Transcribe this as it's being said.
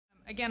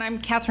Again, I'm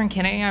Katherine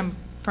Kinney. I'm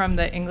from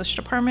the English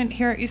department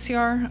here at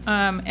UCR,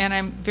 and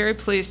I'm very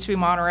pleased to be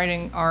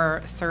moderating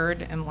our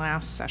third and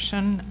last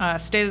session,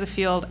 State of the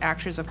Field,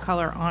 Actors of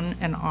Color on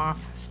and Off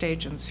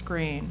Stage and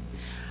Screen.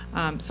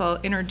 So I'll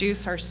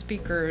introduce our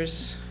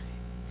speakers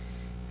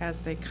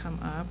as they come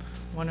up.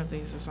 One of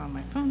these is on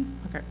my phone.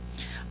 Okay.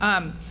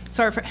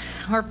 So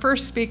our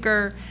first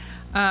speaker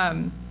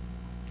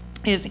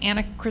is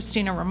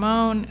Ana-Christina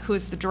Ramón, who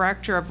is the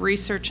Director of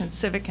Research and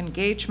Civic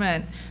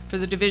Engagement for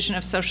the Division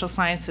of Social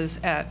Sciences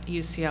at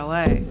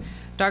UCLA.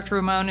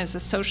 Dr. Ramón is a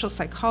social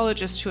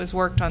psychologist who has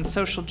worked on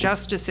social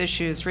justice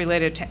issues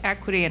related to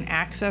equity and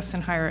access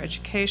in higher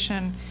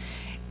education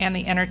and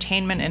the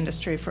entertainment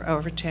industry for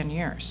over 10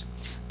 years.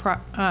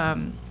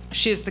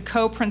 She is the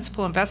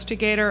co-principal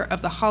investigator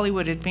of the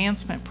Hollywood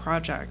Advancement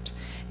Project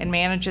and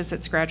manages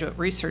its graduate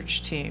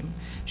research team.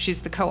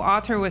 She's the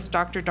co-author with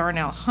Dr.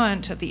 Darnell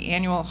Hunt of the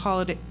annual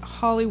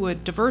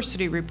Hollywood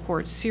Diversity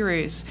Report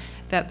series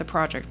that the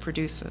project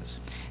produces.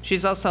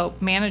 She's also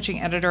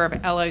managing editor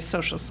of LA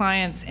Social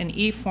Science, an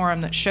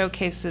e-forum that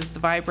showcases the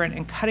vibrant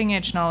and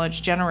cutting-edge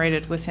knowledge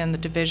generated within the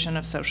Division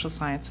of Social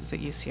Sciences at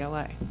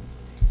UCLA.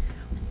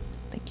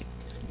 Thank you.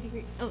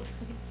 Oh, okay.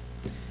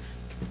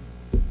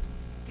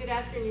 Good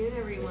afternoon,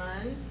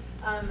 everyone.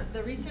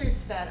 The research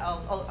that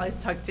I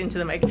talked into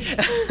the mic.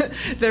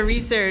 The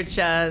research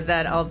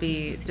that I'll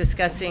be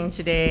discussing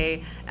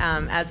today,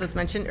 as was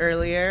mentioned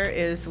earlier,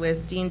 is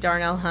with Dean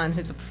Darnell Hunt,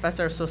 who's a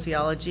professor of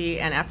sociology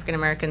and African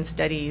American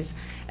studies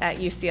at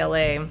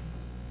UCLA.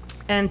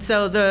 And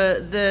so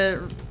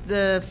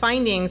the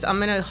findings, I'm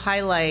going to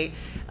highlight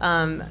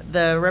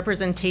the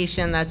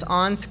representation that's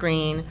on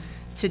screen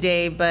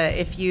today, but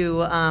if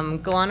you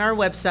go on our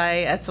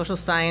website at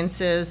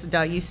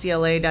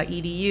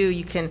socialsciences.ucla.edu,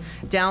 you can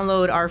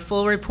download our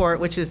full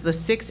report, which is the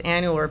 6th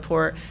annual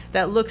report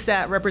that looks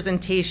at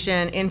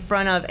representation in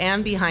front of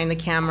and behind the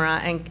camera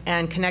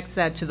and connects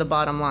that to the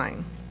bottom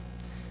line.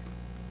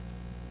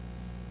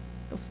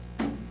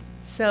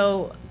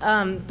 So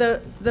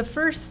the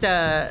first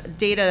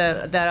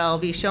data that I'll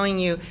be showing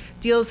you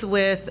deals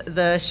with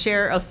the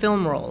share of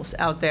film roles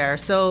out there.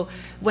 So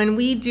when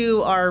we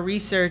do our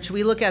research,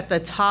 we look at the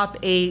top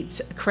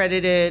 8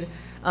 credited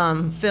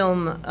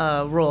film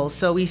roles.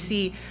 So we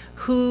see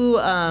who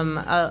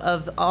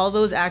of all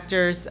those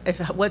actors,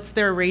 what's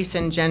their race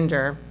and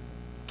gender.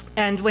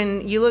 And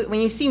when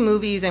you see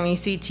movies and when you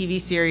see TV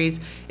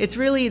series, it's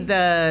really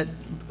the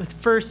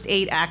first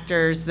 8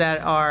 actors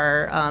that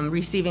are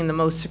receiving the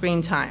most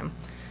screen time.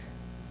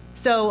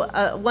 So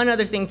one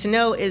other thing to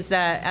note is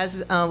that,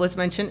 as was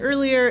mentioned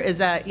earlier, is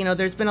that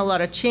there's been a lot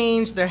of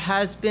change. There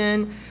has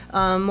been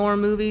more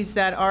movies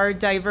that are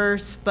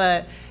diverse,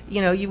 but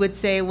you would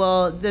say,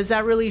 well, does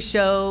that really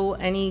show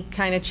any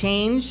kind of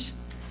change?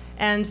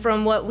 And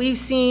from what we've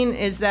seen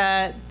is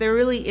that there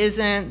really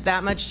isn't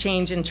that much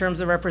change in terms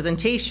of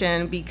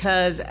representation,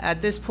 because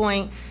at this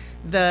point,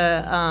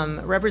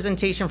 the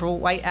representation for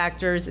white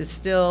actors is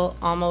still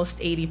almost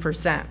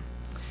 80%.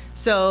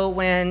 So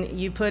when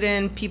you put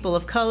in people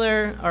of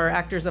color or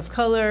actors of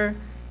color,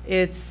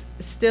 it's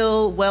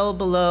still well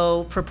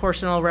below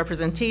proportional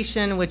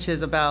representation, which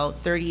is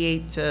about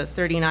 38 to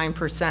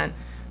 39%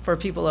 for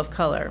people of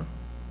color.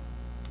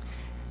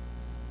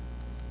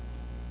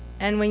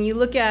 And when you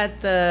look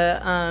at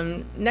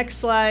the next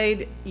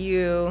slide,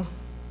 you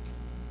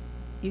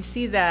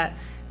see that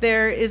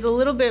there is a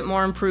little bit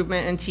more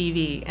improvement in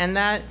TV, and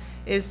that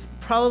is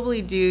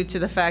probably due to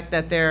the fact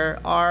that there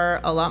are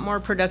a lot more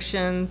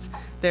productions,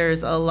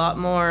 there's a lot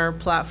more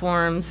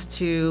platforms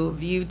to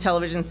view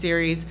television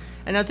series.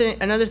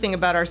 Another thing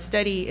about our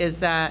study is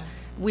that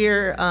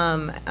we're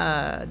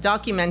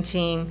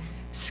documenting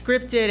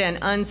scripted and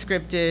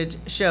unscripted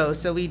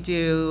shows. So we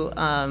do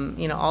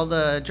all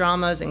the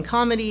dramas and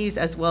comedies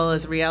as well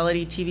as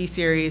reality TV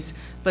series.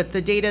 But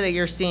the data that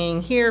you're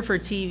seeing here for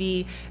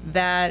TV,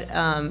 that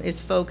is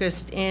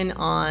focused in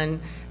on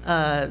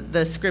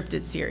the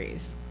scripted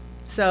series.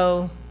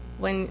 So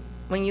when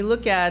you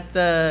look at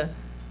the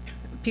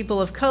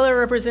people of color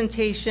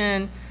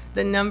representation,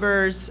 the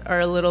numbers are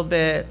a little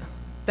bit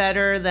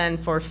better than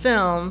for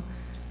film.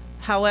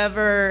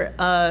 However,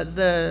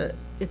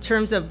 in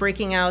terms of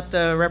breaking out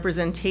the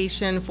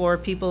representation for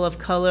people of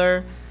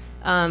color,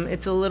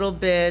 it's a little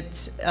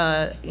bit,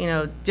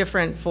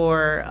 different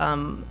for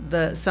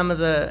some of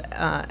the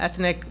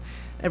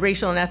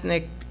racial and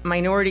ethnic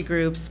minority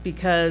groups,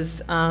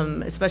 because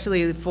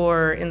especially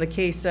in the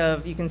case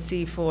of, you can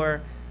see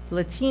for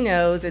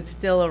Latinos, it's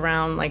still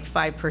around like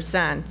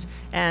 5%,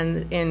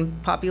 and in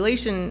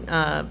population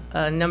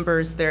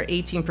numbers, they're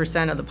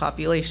 18% of the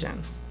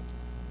population.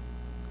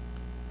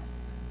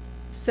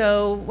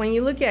 So when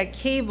you look at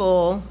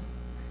cable,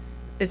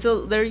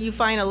 there you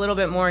find a little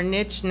bit more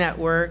niche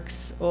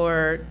networks,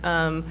 or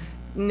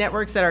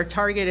networks that are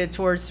targeted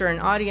towards certain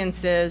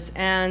audiences,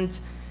 and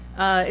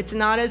it's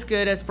not as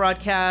good as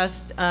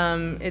broadcast.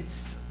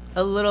 It's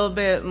a little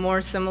bit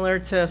more similar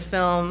to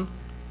film,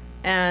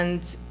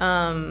 and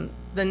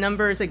the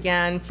numbers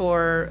again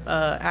for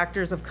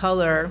actors of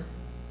color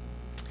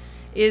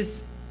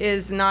is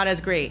is not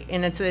as great,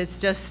 and it's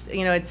just,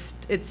 you know, it's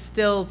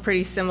still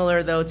pretty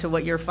similar though to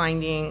what you're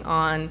finding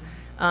on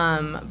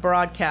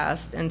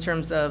broadcast in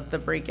terms of the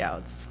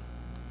breakouts.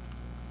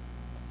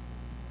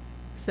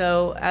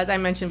 So as I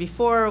mentioned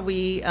before,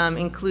 we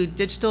include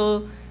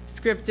digital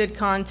scripted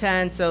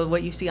content, so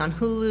what you see on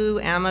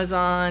Hulu,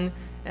 Amazon,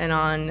 and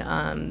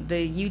on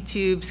the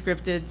YouTube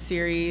scripted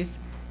series.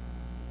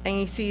 And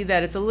you see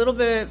that it's a little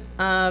bit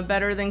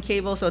better than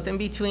cable, so it's in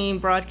between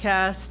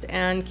broadcast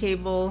and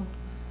cable.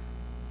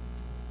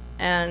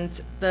 And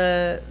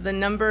the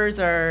numbers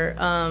are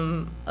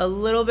a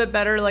little bit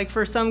better, like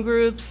for some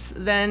groups,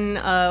 than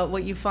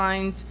what you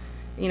find,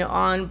 you know,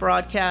 on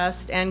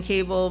broadcast and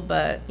cable,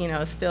 but, you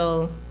know,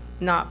 still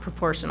not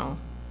proportional.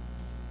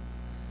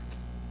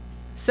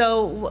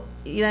 So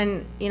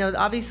then, you know,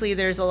 obviously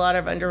there's a lot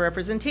of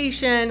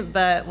underrepresentation,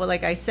 but well,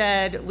 like I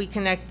said, we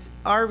connect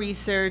our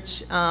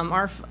research,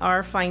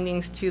 our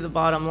findings to the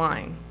bottom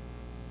line.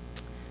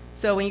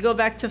 So when you go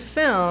back to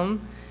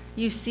film,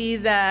 you see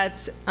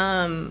that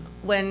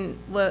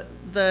what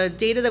the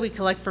data that we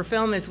collect for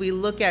film is we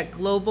look at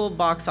global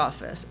box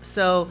office.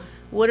 So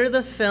what are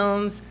the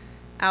films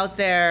out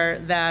there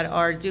that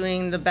are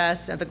doing the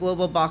best at the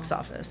global box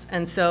office?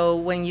 And so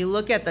when you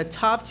look at the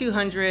top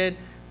 200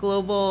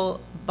 global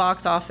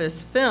box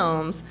office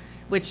films,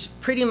 which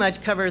pretty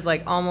much covers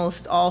like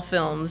almost all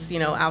films, you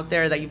know, out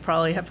there that you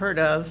probably have heard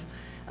of,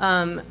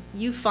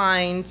 you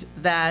find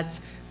that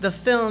the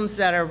films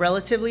that are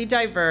relatively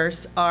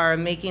diverse are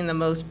making the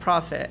most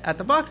profit at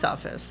the box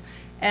office.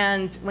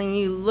 And when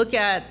you look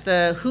at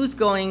who's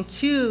going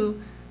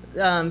to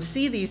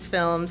see these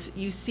films,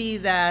 you see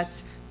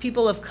that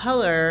people of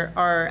color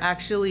are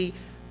actually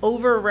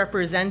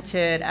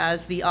overrepresented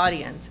as the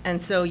audience.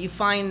 And so you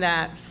find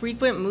that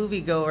frequent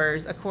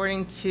moviegoers,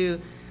 according to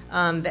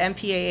the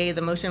MPAA,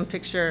 the Motion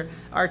Picture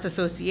Arts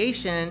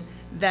Association,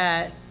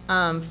 that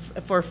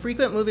for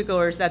frequent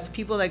moviegoers, that's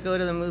people that go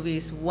to the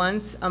movies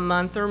once a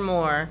month or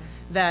more,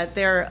 that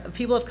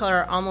people of color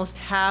are almost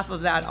half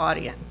of that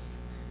audience.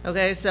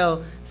 Okay,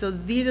 so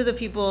these are the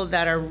people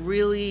that are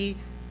really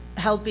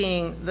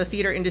helping the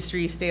theater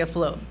industry stay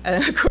afloat,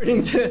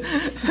 according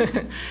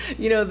to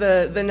you know,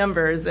 the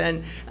numbers.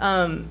 And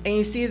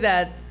you see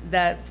that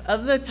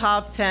of the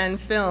top 10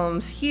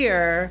 films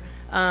here,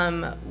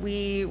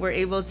 we were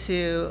able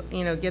to,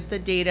 you know, get the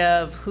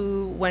data of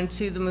who went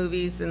to the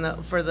movies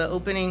for the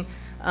opening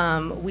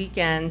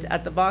weekend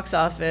at the box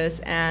office,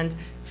 and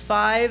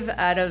 5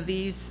 out of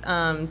these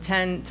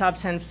top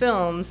 10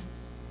 films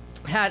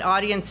had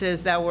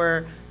audiences that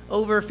were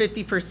over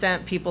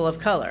 50% people of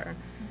color.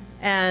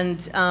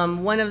 And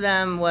one of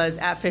them was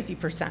at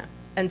 50%.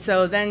 And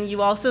so then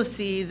you also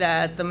see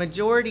that the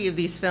majority of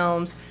these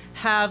films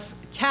have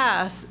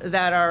casts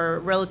that are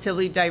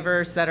relatively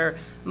diverse, that are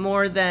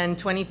more than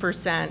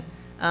 20%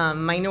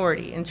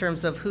 minority in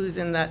terms of who's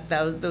in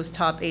those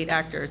top 8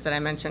 actors that I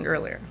mentioned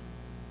earlier.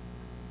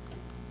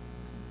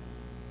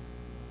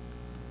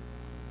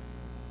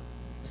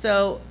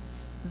 So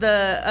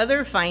the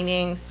other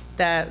findings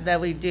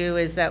that we do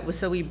is that,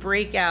 so we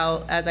break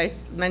out, as I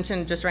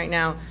mentioned just right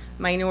now,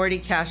 minority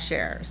cast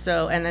share,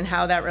 so, and then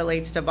how that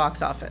relates to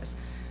box office.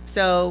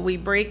 So we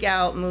break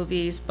out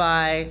movies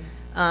by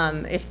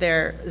if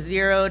they're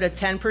 0 to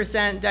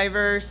 10%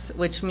 diverse,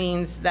 which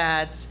means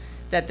that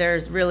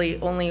there's really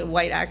only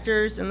white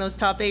actors in those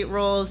top 8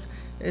 roles.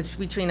 It's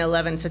between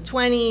 11 to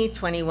 20,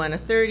 21 to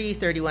 30,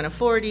 31 to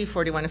 40,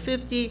 41 to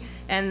 50,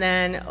 and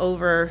then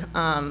over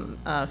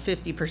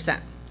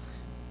 50%.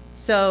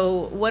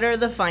 So what are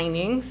the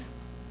findings?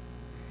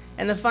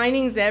 And the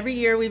findings, every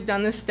year we've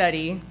done this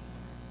study,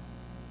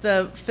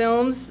 the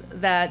films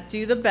that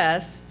do the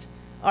best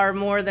are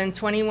more than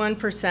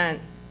 21%,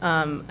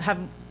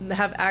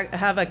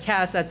 have a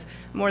cast that's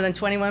more than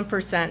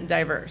 21%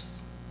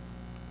 diverse.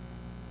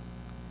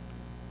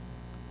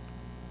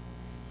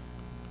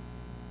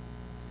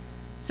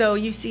 So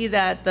you see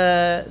that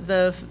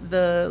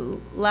the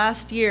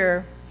last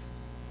year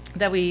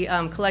that we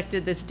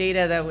collected this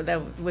data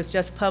that was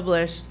just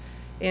published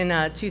in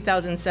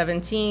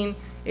 2017,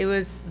 it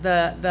was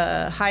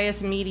the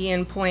highest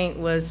median point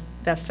was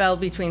that fell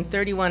between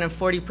 31 and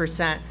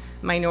 40%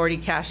 minority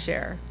cast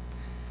share.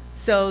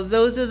 So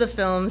those are the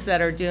films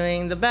that are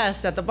doing the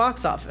best at the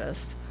box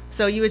office.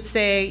 So you would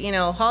say, you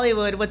know,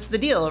 Hollywood, what's the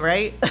deal,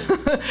 right?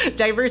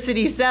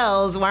 Diversity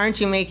sells, why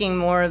aren't you making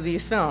more of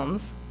these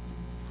films?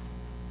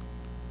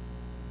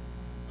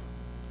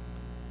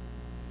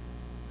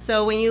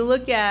 So when you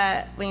look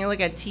at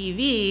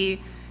TV,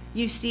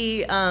 you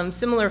see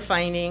similar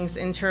findings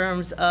in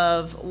terms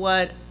of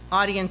what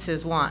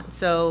audiences want.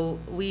 So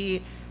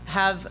we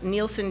have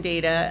Nielsen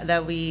data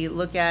that we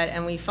look at,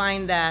 and we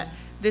find that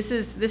this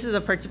is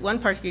one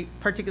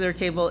particular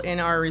table in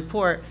our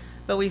report,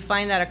 but we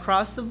find that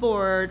across the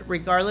board,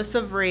 regardless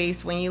of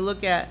race, when you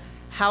look at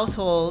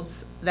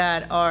households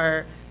that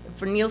are,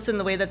 for Nielsen,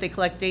 the way that they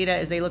collect data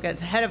is they look at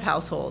the head of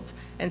households.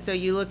 And so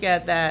you look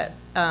at that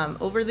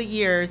over the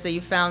years, that you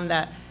found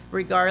that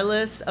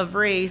regardless of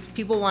race,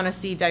 people want to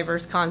see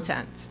diverse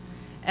content.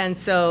 And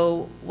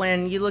so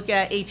when you look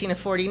at 18 to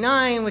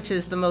 49, which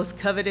is the most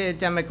coveted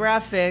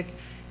demographic,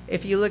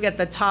 if you look at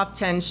the top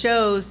 10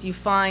 shows, you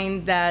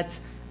find that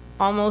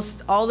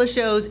almost all the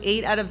shows,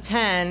 8 out of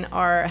 10,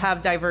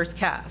 have diverse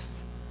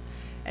casts.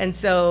 And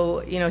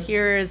so, you know,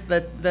 here's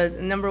the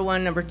number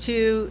 1, number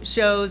 2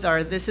 shows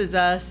are This Is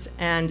Us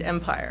and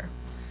Empire.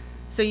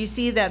 So you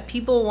see that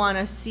people want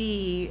to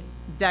see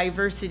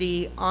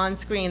diversity on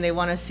screen. They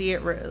want to see it,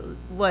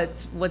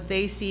 what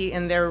they see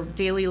in their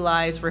daily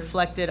lives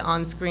reflected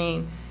on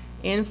screen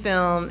in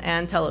film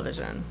and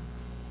television.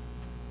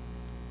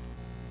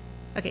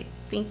 Okay,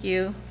 thank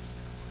you.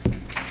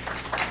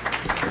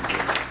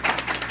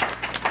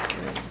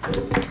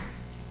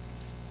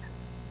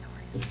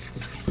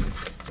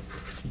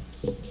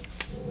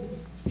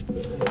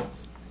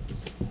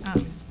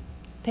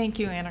 Thank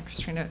you,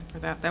 Ana-Christina, for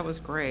that. That was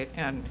great,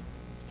 and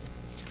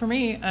for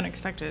me,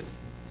 unexpected.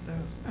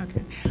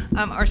 Okay.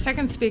 Our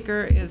second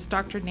speaker is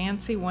Dr.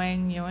 Nancy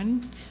Wang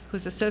Yuen,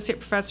 who's Associate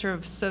Professor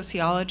of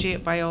Sociology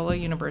at Biola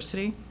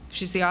University.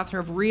 She's the author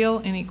of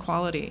Real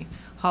Inequality,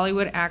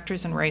 Hollywood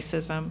Actors and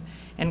Racism,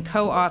 and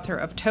co-author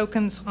of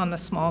Tokens on the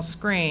Small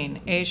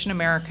Screen, Asian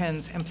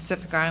Americans and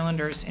Pacific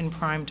Islanders in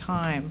Prime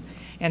Time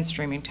and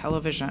Streaming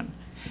Television.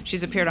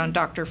 She's appeared on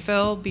Dr.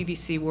 Phil,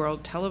 BBC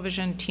World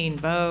Television, Teen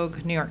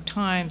Vogue, New York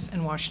Times,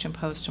 and Washington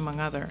Post, among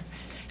others.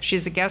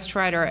 She's a guest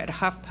writer at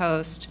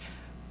HuffPost,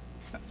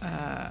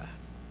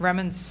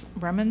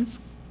 Remescla,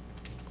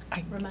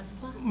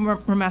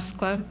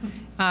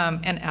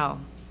 and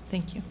Elle.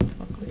 Thank you.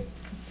 Welcome.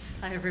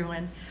 Hi,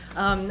 everyone.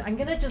 I'm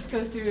going to just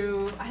go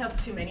through, I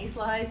have too many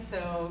slides,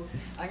 so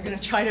I'm going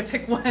to try to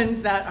pick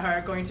ones that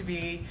are going to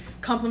be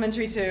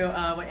complementary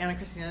to what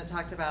Ana-Christina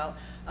talked about.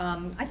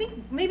 I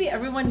think maybe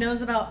everyone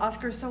knows about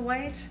Oscar So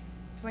White.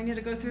 Do I need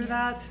to go through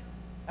that?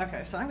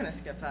 Okay, so I'm going to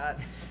skip that.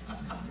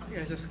 I'm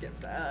going to just skip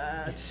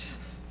that. Let's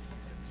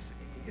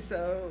see.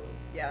 So,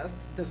 yeah,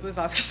 this was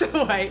Oscar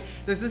So White.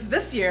 This is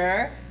this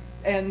year.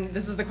 And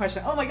this is the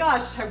question, oh my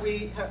gosh, are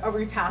we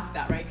past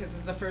that, right? Because this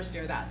is the first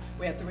year that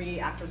we had 3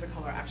 actors of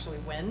color actually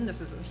win. This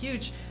is a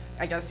huge,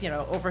 I guess, you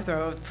know,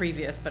 overthrow of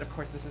previous, but of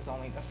course this is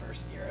only the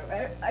first year.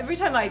 Every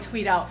time I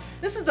tweet out,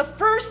 this is the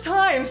first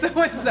time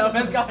so-and-so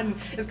has gotten,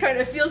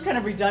 it feels kind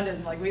of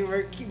redundant. Like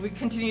we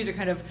continue to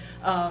kind of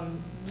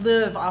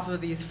live off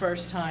of these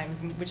first times,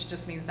 which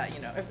just means that,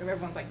 you know,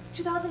 everyone's like, it's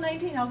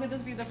 2019, how could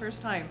this be the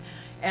first time?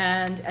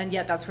 And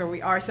yet that's where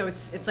we are. So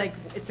it's like,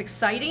 it's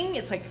exciting.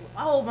 It's like,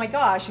 oh my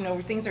gosh, you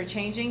know, things are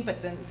changing,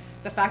 but then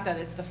the fact that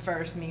it's the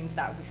first means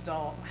that we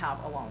still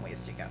have a long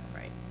ways to go,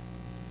 right?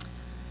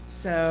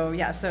 So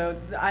yeah,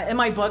 in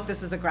my book,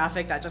 this is a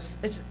graphic that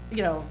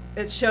you know,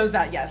 it shows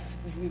that yes,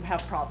 we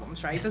have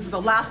problems, right? This is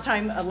the last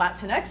time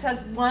Latinx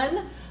has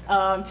won.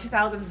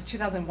 This is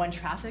 2001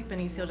 Traffic,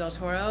 Benicio del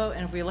Toro,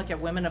 and if we look at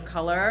women of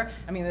color,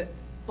 I mean,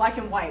 black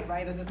and white,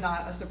 right? This is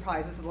not a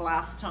surprise. This is the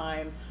last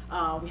time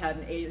we had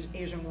an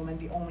Asian woman,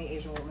 the only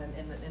Asian woman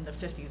in the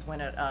 50s,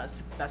 win a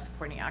Best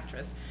Supporting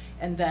Actress.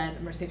 And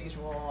then Mercedes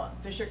Ruehl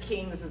Fisher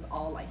King, this is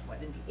all like, what,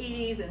 in the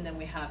 80s, and then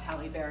we have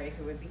Halle Berry,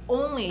 who is the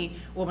only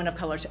woman of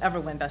color to ever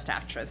win Best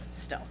Actress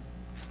still.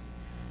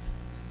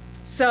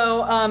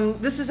 So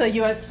this is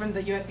from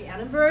the USC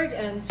Annenberg,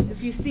 and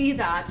if you see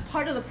that,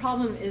 part of the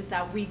problem is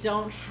that we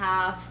don't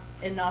have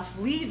enough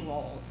lead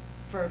roles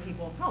for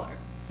people of color.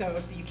 So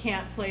if you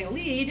can't play a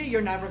lead,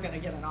 you're never going to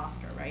get an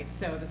Oscar, right?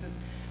 So this is,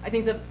 I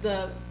think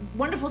the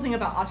wonderful thing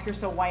about Oscar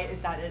So White is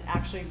that it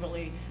actually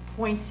really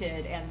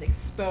pointed and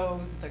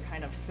exposed the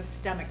kind of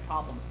systemic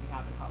problems we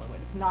have in Hollywood.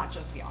 It's not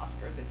just the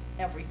Oscars, it's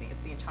everything,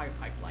 it's the entire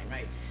pipeline,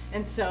 right?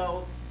 And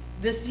so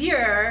this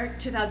year,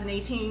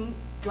 2018,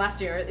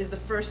 last year, is the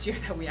first year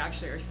that we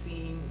actually are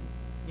seeing,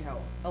 you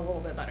know, a little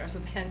bit better. So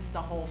hence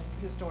the whole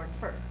historic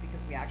first,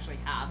 because we actually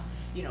have,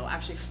 you know,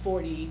 actually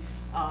 40,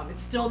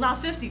 it's still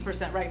not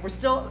 50%, right? We're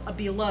still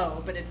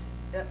below, but it's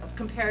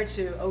compared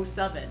to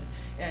 07,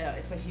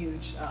 it's a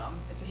huge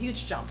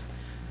jump.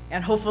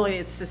 And hopefully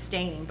it's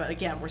sustaining, but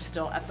again, we're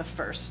still at the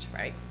first,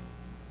 right?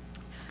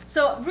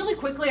 So really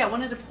quickly, I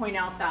wanted to point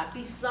out that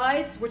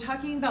besides, we're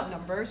talking about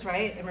numbers,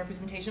 right, and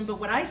representation, but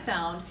what I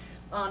found,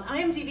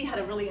 IMDb had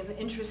a really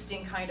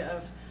interesting kind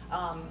of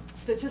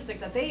statistic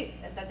that they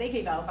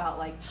gave out about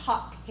like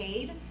top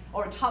paid,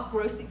 or top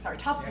grossing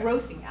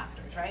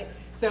actors, right?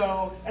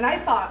 So, and I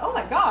thought, oh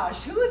my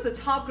gosh, who is the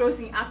top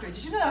grossing actor?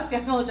 Did you know that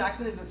Samuel L.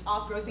 Jackson is the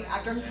top grossing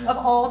actor of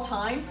all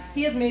time?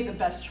 He has made the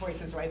best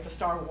choices, right? The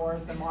Star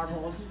Wars, the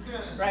Marvels,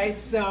 right?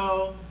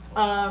 So,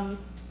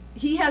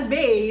 he has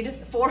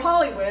made, for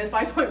Hollywood,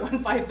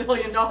 $5.15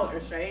 billion,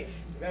 right?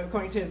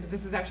 According to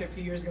this is actually a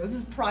few years ago. This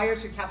is prior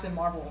to Captain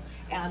Marvel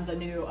and the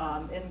new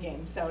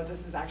Endgame. So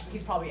this is actually,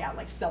 he's probably at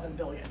like $7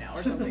 billion now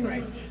or something,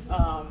 right?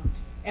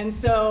 And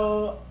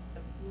so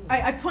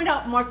I point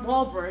out Mark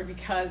Wahlberg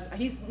because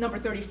he's number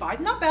 35.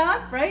 Not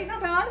bad, right?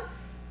 Not bad.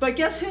 But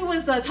guess who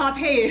was the top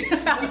paid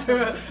actor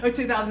of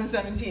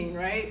 2017,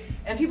 right?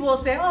 And people will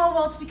say, oh,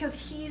 well, it's because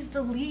he's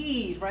the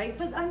lead, right?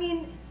 But I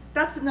mean,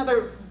 that's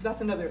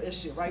another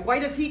issue, right? Why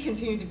does he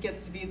continue to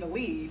get to be the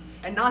lead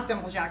and not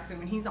Samuel Jackson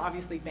when he's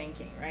obviously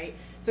banking, right?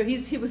 So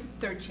he was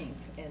 13th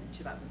in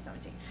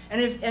 2017.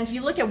 And if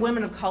you look at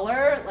women of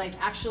color, like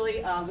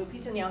actually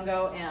Lupita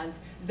Nyong'o and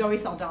Zoe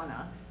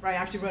Saldana, right? I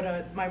actually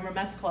wrote my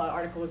Remescla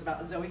article was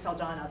about Zoe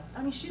Saldana.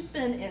 I mean, she's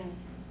been in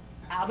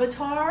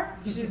Avatar,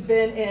 she's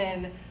been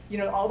in, you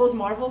know, all those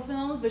Marvel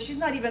films, but she's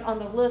not even on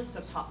the list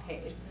of top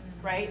paid,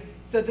 right?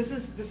 So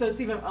it's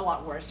even a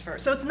lot worse for her.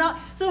 So it's not,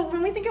 so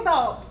when we think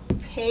about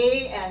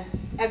pay and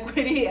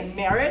equity and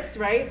merits,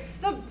 right?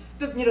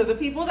 The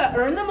people that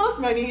earn the most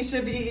money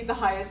should be the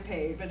highest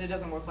paid, but it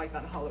doesn't work like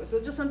that in Hollywood.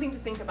 So just something to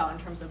think about in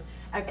terms of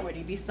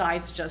equity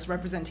besides just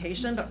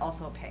representation, but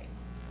also pay.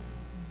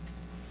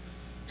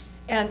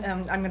 And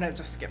I'm gonna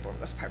just skip over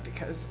this part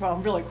because, well,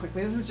 really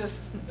quickly, this is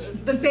just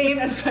the same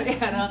as what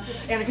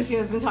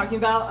Ana-Christina has been talking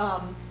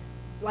about.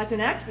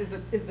 Latinx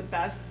is the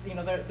best. You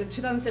know, the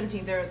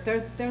 2017.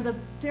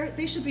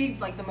 They should be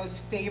like the most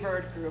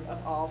favored group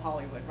of all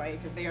Hollywood, right?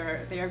 Because they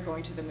are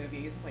going to the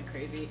movies like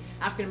crazy.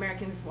 African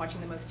Americans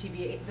watching the most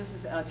TV. This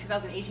is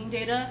 2018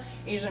 data.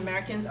 Asian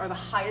Americans are the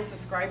highest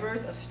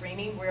subscribers of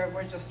streaming.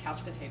 We're just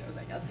couch potatoes,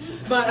 I guess.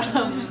 But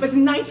it's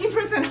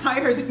 19%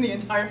 higher than the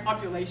entire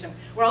population.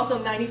 We're also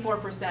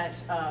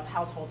 94% of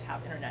households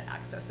have internet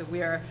access, so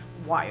we are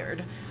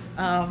wired.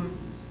 And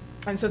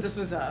so this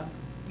was a.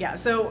 Yeah,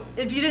 so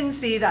if you didn't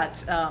see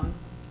that,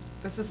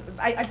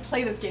 I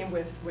play this game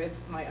with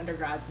my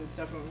undergrads and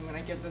stuff when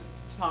I give this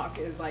talk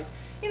is like,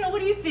 you know, what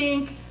do you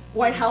think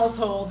white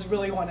households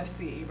really want to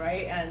see,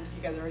 right? And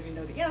you guys already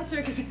know the answer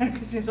because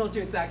Ana-Christina told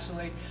you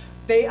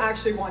they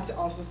actually want to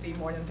also see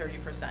more than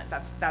 30%.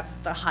 That's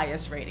the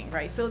highest rating,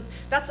 right? So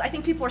I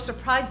think people are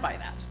surprised by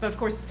that. But of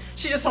course,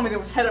 she just told me there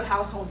was head of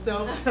household,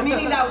 so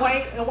meaning that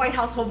a white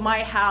household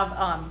might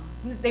have,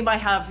 they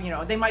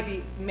might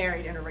be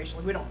married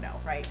interracially. We don't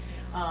know, right?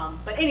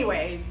 But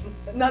anyway,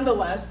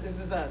 nonetheless, this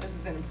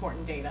is an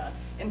important data.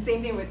 And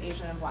same thing with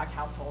Asian and Black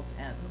households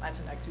and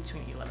Latinx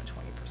between 11% and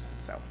 20%.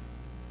 So,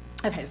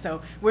 okay,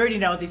 so we already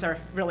know these are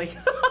really,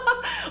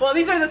 well,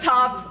 these are the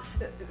top.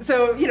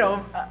 So, you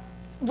know,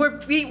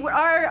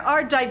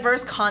 our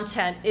diverse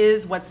content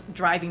is what's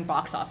driving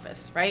box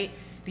office, right?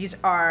 These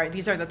are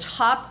the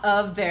top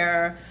of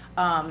their,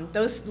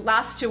 those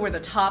last two were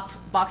the top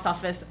box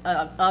office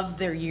of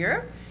their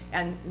year.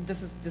 And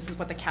this is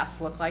what the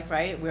casts look like,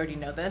 right? We already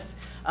know this.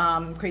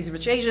 Crazy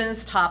Rich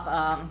Asians, top,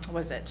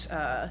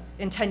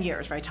 in 10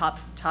 years, right? Top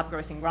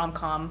grossing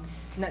rom-com,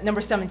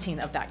 number 17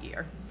 of that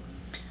year.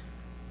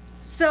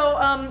 So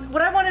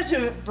what I wanted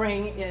to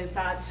bring is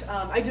that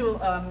I do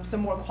some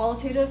more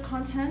qualitative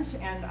content,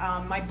 and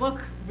my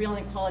book, Real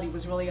Inequality,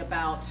 was really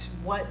about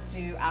what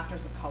do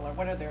actors of color,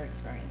 what are their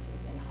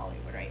experiences in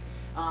Hollywood, right?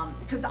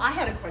 Because I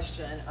had a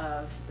question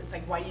of, it's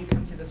like, why do you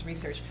come to this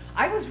research?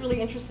 I was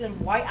really interested in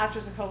why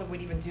actors of color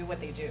would even do what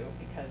they do,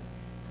 because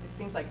it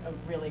seems like a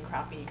really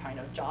crappy kind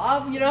of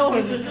job, you know?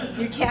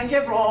 You can't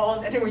get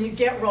roles, and then when you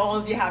get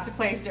roles, you have to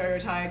play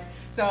stereotypes.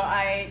 So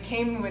I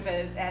came with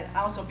it, and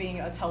also being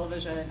a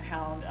television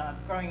hound,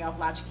 growing up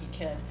latchkey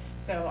kid.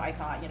 So I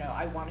thought, you know,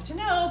 I wanted to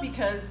know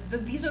because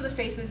these are the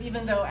faces,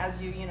 even though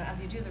as you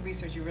do the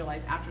research, you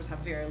realize actors have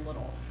very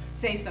little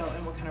say-so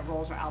in what kind of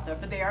roles are out there,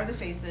 but they are the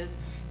faces.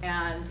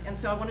 And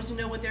so I wanted to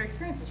know what their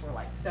experiences were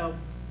like. So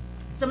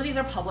some of these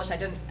are published. I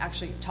didn't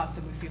actually talk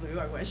to Lucy Liu,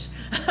 I wish.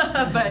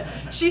 But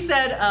she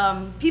said,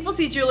 people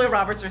see Julia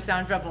Roberts or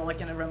Sandra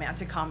Bullock in a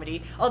romantic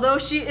comedy. Although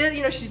she is,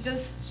 you know,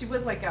 she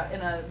was like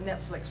in a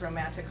Netflix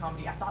romantic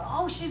comedy. I thought,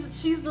 oh,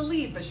 she's the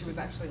lead, but she was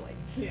actually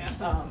like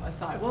a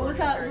side. What was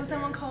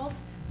that one called?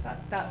 Oh,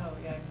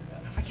 yeah, I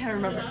forgot. I can't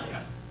remember.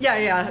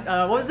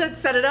 Yeah. What was it?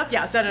 Set It Up?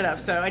 Yeah, Set It Up.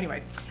 So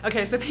anyway,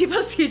 okay, so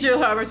people see Julia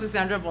Roberts or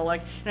Sandra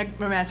Bullock in a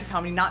romantic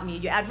comedy, not me.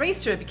 You add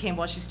race to it, became,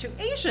 well, she's too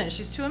Asian,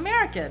 she's too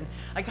American.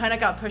 I kind of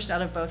got pushed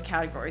out of both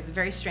categories. It's a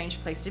very strange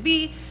place to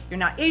be. You're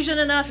not Asian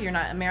enough, you're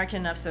not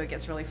American enough, so it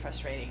gets really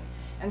frustrating.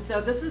 And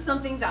so this is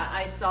something that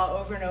I saw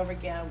over and over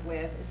again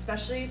with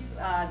especially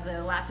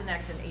the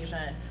Latinx and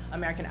Asian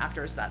American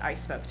actors that I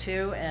spoke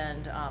to,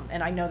 and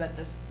I know that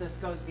this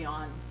goes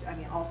beyond, I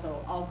mean,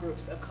 also all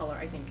groups of color,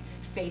 I think,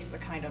 face the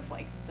kind of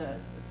like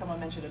someone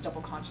mentioned a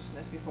double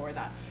consciousness before,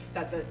 that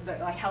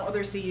like how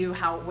others see you,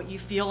 what you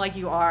feel like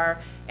you are,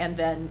 and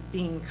then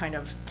being kind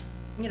of,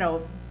 you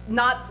know,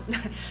 not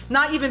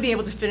even being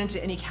able to fit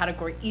into any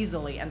category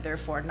easily, and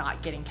therefore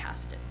not getting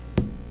casted.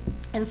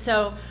 And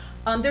so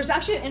there's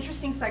actually an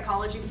interesting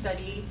psychology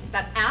study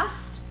that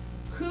asked,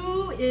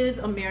 who is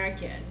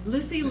American,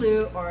 Lucy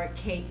Liu or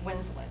Kate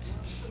Winslet,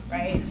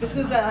 right? This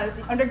was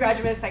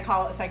undergraduate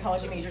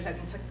psychology majors, I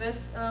think, took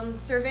this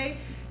survey.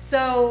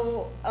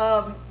 So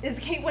is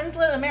Kate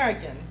Winslet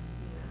American?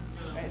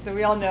 Right, so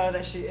we all know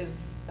that she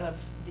is of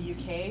the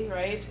UK,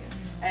 right?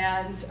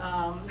 And,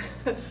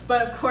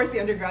 but of course the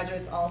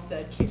undergraduates all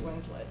said Kate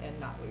Winslet and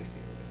not Lucy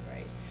Liu,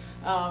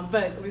 right?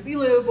 But Lucy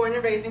Liu, born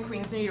and raised in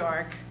Queens, New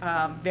York,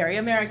 very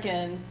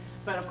American,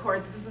 But of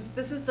course,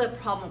 this is the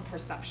problem of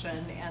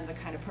perception and the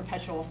kind of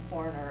perpetual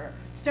foreigner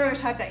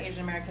stereotype that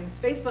Asian Americans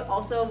face. But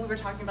also, we were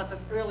talking about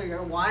this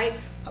earlier. Why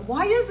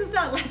is it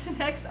that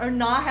Latinx are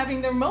not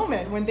having their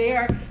moment when they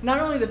are not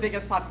only the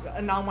biggest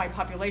non-white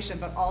population,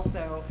 but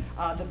also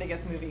the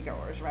biggest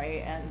moviegoers,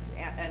 right? And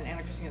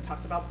Ana-Christina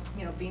talked about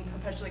being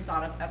perpetually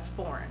thought of as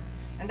foreign,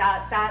 and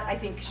that I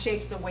think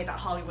shapes the way that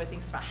Hollywood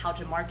thinks about how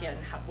to market and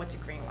what to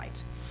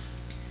greenlight.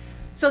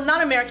 So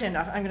not American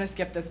enough, I'm gonna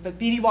skip this, but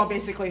B.D. Wong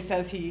basically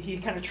says he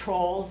kind of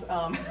trolls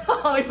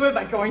Hollywood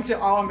by going to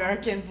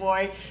all-American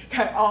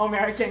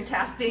all-American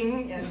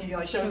casting, and he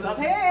like shows up,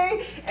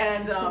 hey!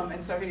 And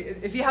so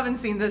if you haven't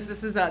seen this,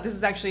 this is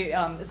actually,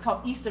 it's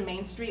called East of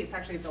Main Street. It's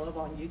actually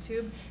available on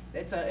YouTube.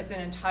 It's an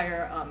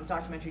entire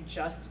documentary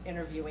just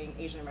interviewing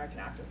Asian American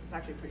actors. It's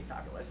actually pretty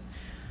fabulous.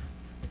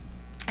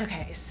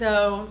 Okay,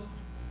 so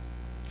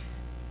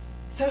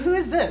who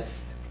is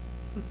this?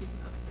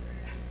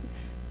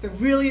 So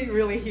really,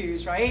 really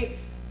huge, right?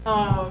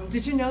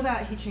 Did you know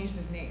that he changed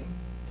his name?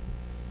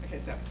 Okay,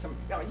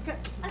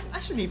 I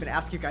shouldn't even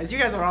ask you guys. You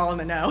guys are all in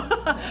the know.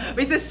 But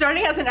he says,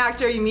 starting as an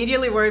actor, you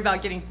immediately worry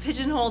about getting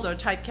pigeonholed or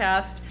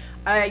typecast.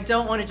 I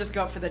don't want to just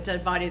go up for the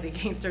dead body, the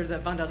gangster, the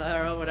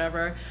bandolero,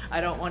 whatever.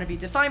 I don't want to be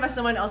defined by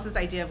someone else's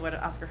idea of what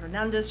Oscar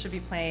Hernandez should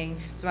be playing,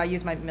 so I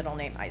use my middle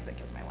name, Isaac,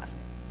 as my last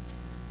name.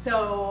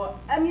 So,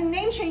 I mean,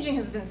 name changing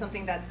has been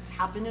something that's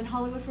happened in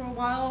Hollywood for a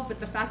while, but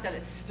the fact that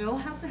it still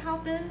has to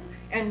happen,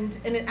 and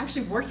it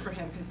actually worked for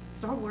him, because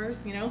Star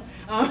Wars,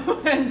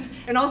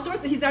 and all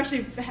sorts of, he's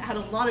actually had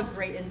a lot of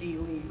great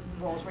indie lead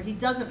roles where he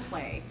doesn't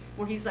play,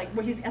 where he's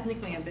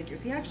ethnically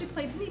ambiguous. He actually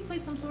didn't he play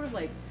some sort of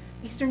like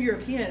Eastern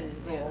European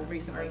role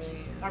recently?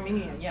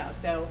 Armenian, yeah.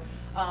 So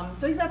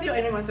he's not the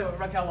only one. So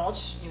Raquel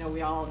Welch,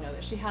 we all know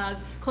that she has.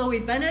 Chloe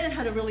Bennett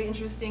had a really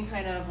interesting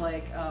kind of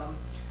like,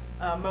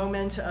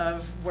 moment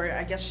of where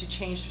I guess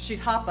she's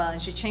Hapa and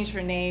she changed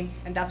her name,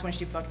 and that's when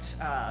she booked,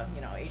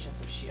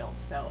 Agents of S.H.I.E.L.D.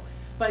 So,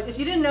 but if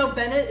you didn't know,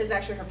 Bennett is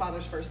actually her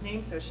father's first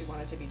name, so she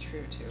wanted to be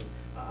true to,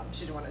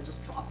 she didn't want to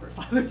just drop her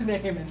father's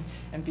name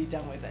and be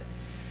done with it.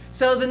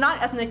 So the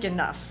not ethnic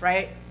enough,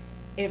 right?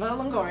 Eva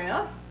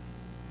Longoria.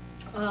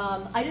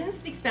 I didn't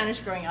speak Spanish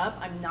growing up.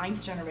 I'm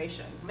 9th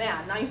generation.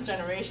 Man, 9th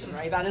generation,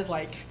 right? That is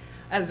like,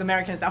 as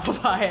American as apple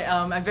pie.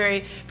 I'm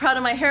very proud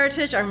of my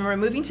heritage. I remember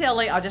moving to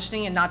LA,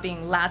 auditioning and not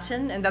being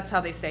Latin, and that's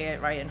how they say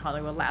it, right, in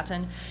Hollywood,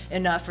 Latin,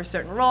 enough for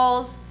certain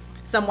roles.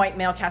 Some white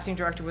male casting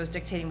director was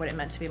dictating what it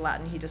meant to be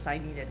Latin. He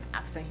decided he needed an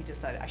accent. He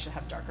decided I should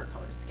have darker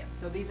colored skin.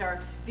 So these are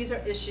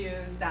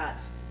issues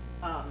that,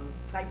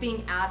 like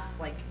being asked,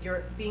 like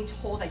you're being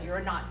told that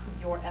you're not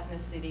your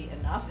ethnicity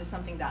enough is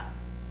something that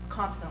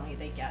constantly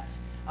they get.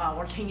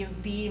 Or can you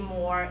be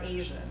more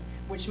Asian,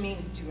 which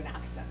means do an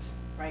accent.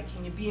 Right?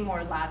 Can you be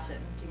more Latin?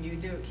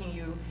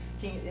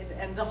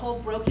 And the whole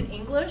broken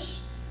English.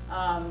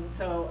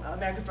 So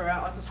America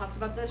Ferrera also talks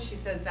about this. She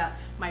says that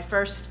my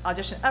first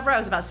audition ever, I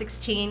was about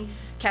 16,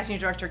 casting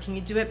director, can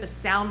you do it but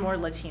sound more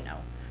Latino?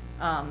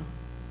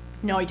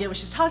 No idea what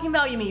she's talking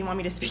about. You mean you want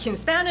me to speak in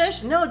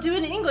Spanish? No, do it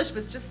in English,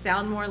 but just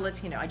sound more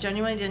Latino. I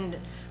genuinely didn't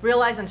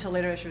realize until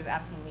later she was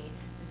asking me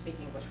to speak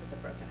English with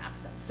a broken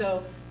accent.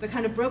 So the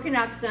kind of broken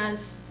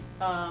accent,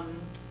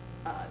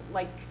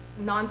 like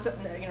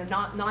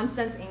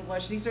nonsense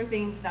English, these are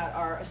things that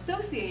are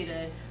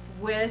associated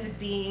with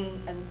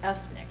being an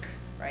ethnic,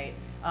 right?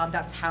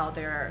 That's how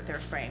they're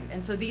framed.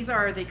 And so these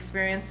are the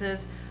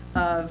experiences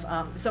of,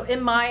 so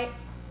in my,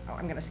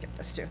 I'm gonna skip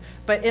this too,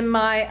 but in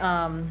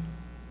my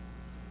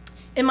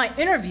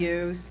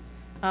interviews,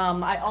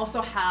 I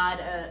also had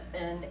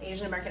an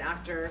Asian American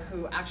actor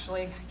who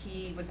actually,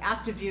 he was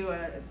asked to do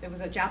it was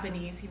a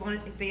Japanese,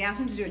 they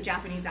asked him to do a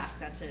Japanese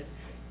accented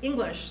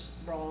English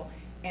role,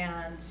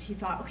 and he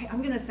thought, okay,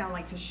 I'm gonna sound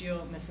like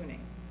Toshio Mifune,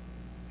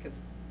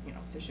 because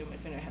Toshio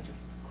Mifune has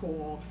this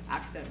cool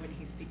accent when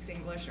he speaks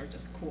English, or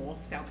just cool,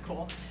 sounds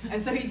cool.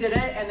 And so he did it,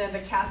 and then the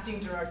casting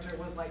director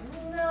was like,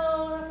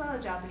 no, that's not a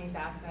Japanese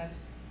accent.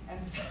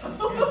 And so,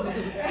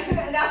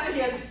 and after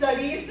he had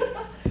studied,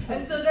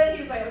 and so then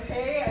he's like,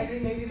 okay, I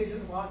think maybe they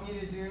just want me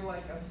to do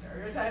like a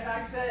stereotype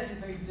accent,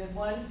 and so he did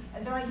one,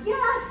 and they're like,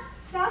 yes,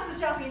 that's the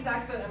Japanese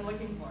accent I'm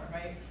looking for,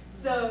 right?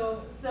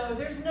 So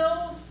there's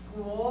no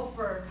school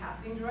for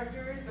casting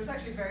directors. There's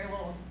actually very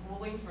little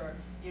schooling for,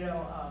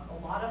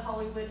 a lot of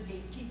Hollywood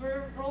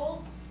gatekeeper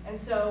roles. And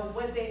so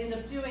what they end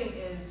up doing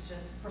is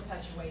just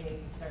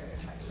perpetuating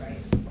stereotypes, right?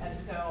 And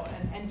so,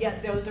 and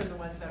yet those are the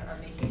ones that are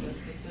making those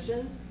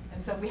decisions.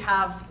 And so we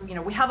have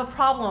a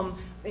problem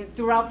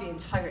throughout the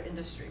entire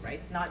industry, right?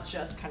 It's not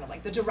just kind of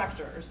like the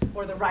directors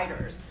or the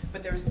writers,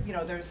 but there's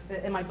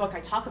in my book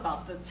I talk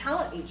about the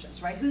talent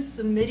agents, right? Who's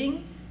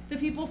submitting the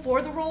people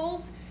for the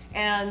roles.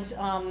 And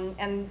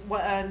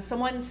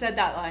someone said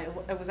that,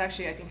 it was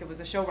actually, I think it was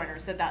a showrunner,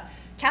 said that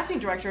casting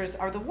directors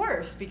are the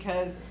worst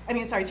because,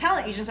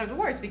 talent agents are the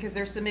worst because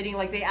they're submitting,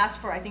 like they asked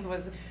for, I think it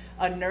was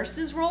a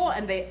nurse's role,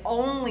 and they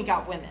only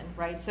got women,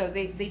 right? So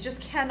they just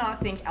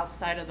cannot think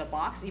outside of the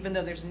box, even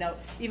though there's no,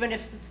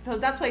 so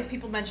that's why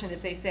people mention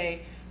if they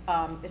say,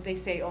 if they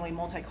say only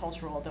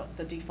multicultural,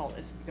 the default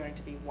is going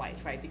to be white,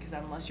 right? Because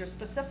unless you're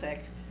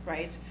specific,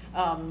 right?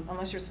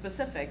 Unless you're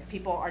specific,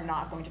 people are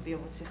not going to be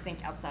able to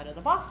think outside of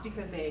the box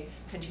because they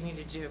continue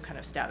to do kind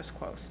of status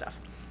quo stuff.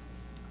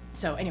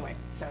 So anyway,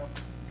 so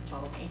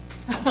follow me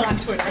on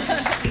Twitter.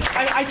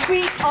 I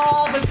tweet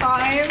all the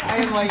time.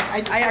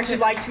 I actually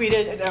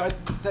tweeted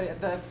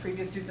the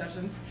previous 2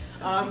 sessions.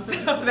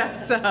 So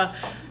that's,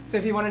 so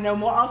if you want to know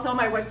more, also on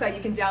my website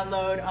you can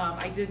download,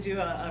 I did do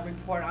a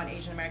report on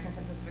Asian Americans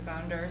and Pacific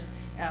Islanders,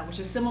 which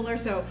is similar.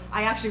 So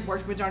I actually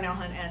worked with Darnell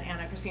Hunt and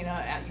Ana-Christina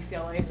at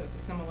UCLA, so it's a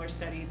similar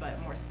study but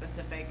more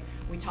specific.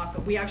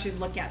 We actually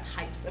look at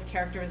types of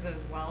characters as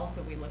well,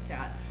 so we looked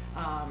at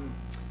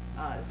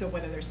so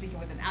whether they're speaking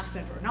with an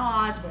accent or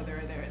not,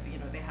 whether they're,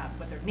 they have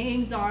what their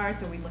names are.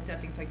 So we looked at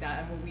things like that,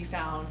 and what we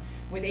found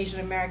with Asian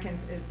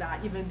Americans is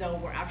that even though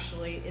we're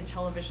actually in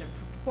television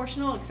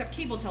proportional, except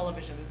cable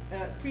television,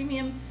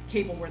 premium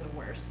cable were the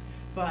worst,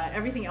 but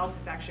everything else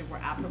is actually we're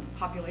at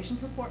population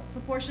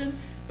proportion.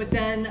 But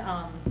then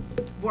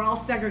we're all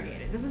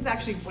segregated. This is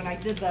actually when I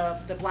did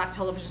the black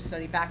television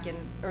study back in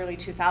early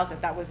 2000.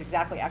 That was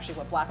exactly actually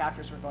what black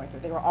actors were going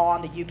through. They were all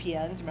on the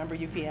UPNs. Remember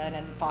UPN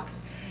and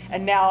Fox?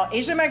 And now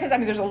Asian Americans. I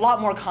mean, there's a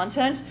lot more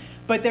content,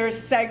 but they're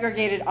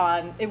segregated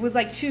on. It was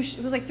like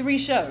 3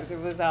 shows. It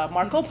was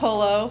Marco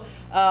Polo,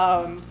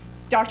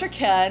 Dr.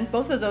 Ken.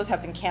 Both of those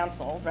have been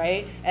canceled,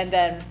 right? And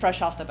then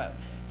Fresh Off the Boat.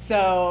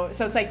 So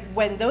it's like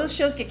when those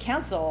shows get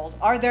canceled,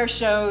 are there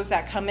shows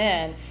that come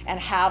in and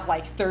have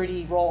like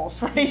 30 roles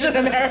for Asian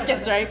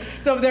Americans, right?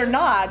 So if they're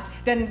not,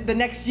 then the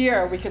next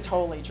year we could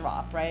totally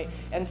drop, right?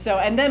 And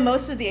then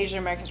most of the Asian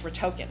Americans were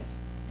tokens.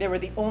 They were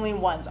the only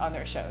ones on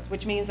their shows,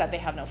 which means that they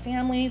have no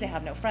family, they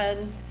have no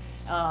friends,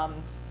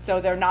 so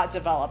they're not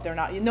developed. They're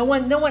not. No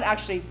one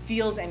actually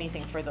feels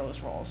anything for those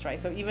roles, right?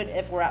 So even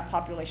if we're at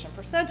population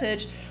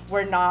percentage,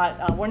 we're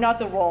not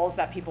the roles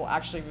that people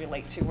actually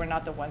relate to. We're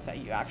not the ones that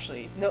you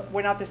actually. No,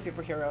 we're not the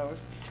superheroes.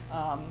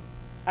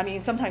 I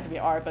mean, sometimes we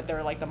are, but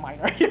they're like the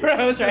minor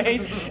heroes, right?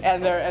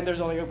 and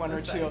there's only 1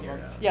 or 2 of them.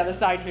 Yeah, the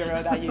side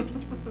hero that you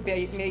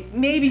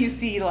maybe you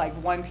see like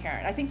one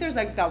parent. I think there's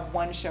like that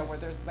one show where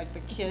there's like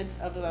the kids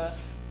of the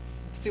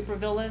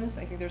supervillains.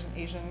 I think there's an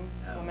Asian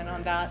woman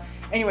on that.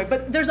 Anyway,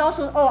 but there's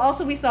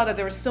also we saw that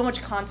there was so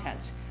much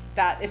content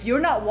that if you're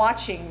not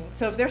watching,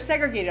 so if they're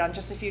segregated on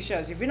just a few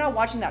shows, if you're not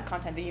watching that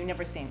content, then you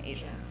never see an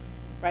Asian,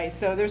 right?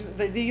 So there's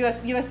the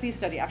USC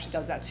study actually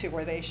does that too,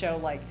 where they show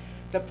like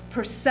the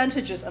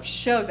percentages of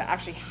shows that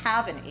actually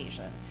have an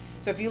Asian.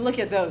 So if you look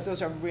at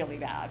those are really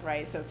bad,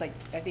 right? So it's like,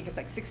 I think it's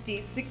like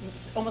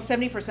almost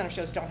 70% of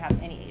shows don't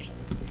have any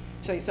Asians.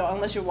 So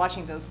unless you're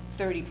watching those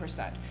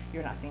 30%,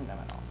 you're not seeing them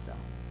at all, so.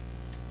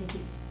 Thank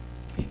you.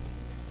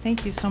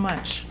 Thank you so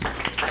much.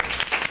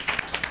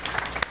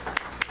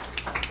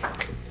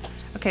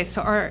 Okay,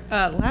 so our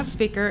last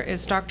speaker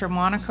is Dr.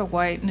 Monica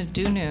White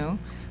Ndounou,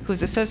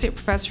 who's Associate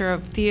Professor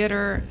of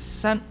Theater,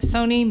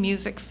 Sony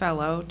Music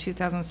Fellow,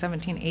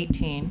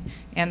 2017-18,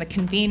 and the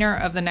convener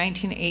of the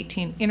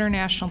 1918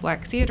 International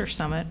Black Theater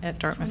Summit at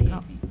Dartmouth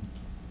College.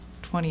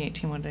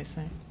 2018, what did I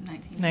say?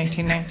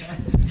 1919.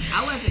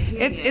 I wasn't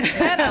here It's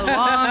been a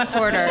long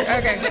quarter.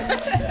 Okay.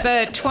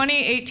 The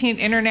 2018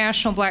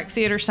 International Black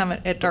Theater Summit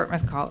at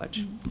Dartmouth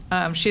College.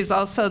 She's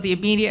also the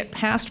immediate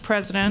past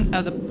president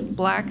of the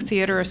Black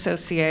Theater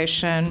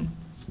Association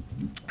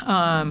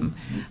of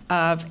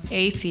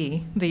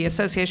ATHE, the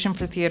Association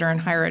for Theater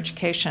and Higher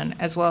Education,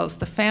 as well as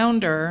the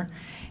founder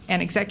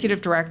and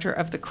executive director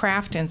of the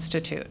Craft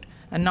Institute,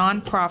 a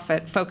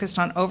nonprofit focused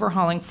on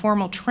overhauling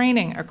formal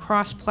training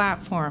across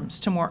platforms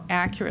to more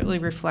accurately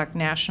reflect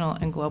national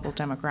and global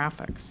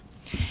demographics.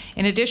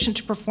 In addition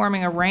to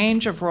performing a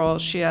range of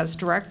roles, she has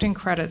directing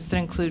credits that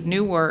include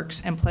new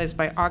works and plays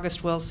by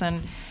August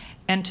Wilson,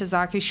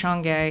 Ntozake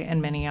Shange,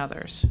 and many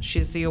others. She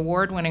is the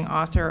award-winning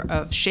author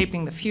of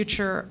Shaping the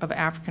Future of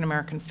African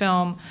American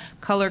Film,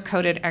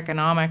 Color-Coded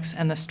Economics,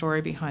 and The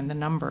Story Behind the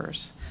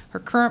Numbers. Her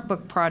current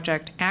book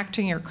project,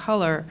 Acting Your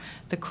Color,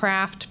 The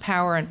Craft,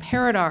 Power, and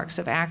Paradox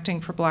of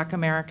Acting for Black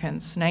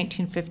Americans,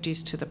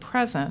 1950s to the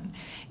Present,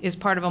 is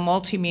part of a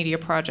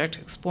multimedia project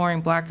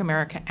exploring Black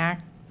American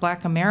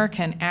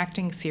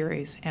acting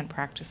theories and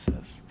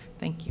practices.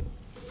 Thank you.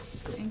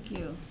 Thank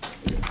you.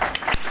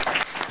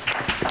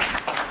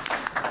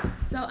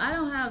 So I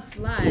don't have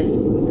slides,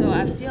 so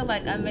I feel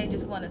like I may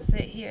just want to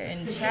sit here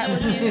and chat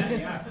with you.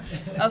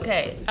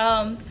 Okay,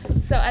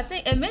 so I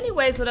think in many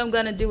ways what I'm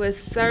going to do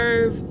is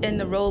serve in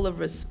the role of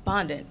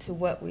respondent to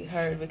what we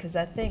heard, because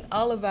I think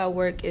all of our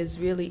work is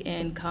really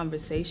in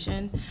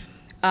conversation.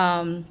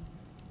 And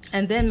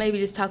then maybe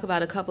just talk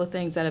about a couple of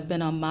things that have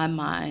been on my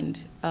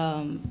mind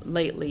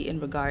lately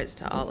in regards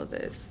to all of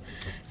this.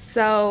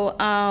 So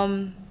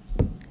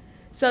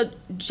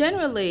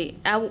generally,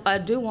 I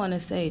do want to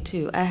say,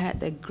 too, I had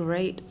the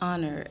great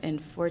honor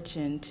and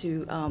fortune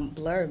to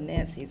blurb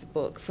Nancy's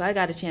book. So I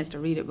got a chance to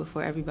read it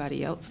before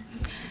everybody else.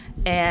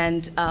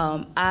 And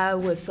I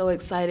was so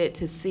excited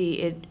to see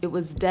it. It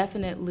was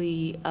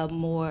definitely a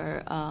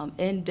more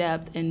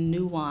in-depth and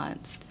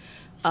nuanced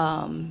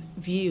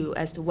view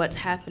as to what's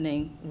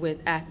happening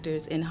with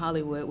actors in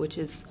Hollywood, which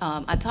is,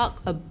 I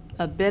talk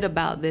a bit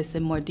about this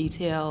in more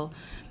detail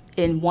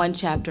in one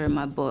chapter in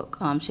my book,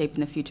 Shaping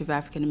the Future of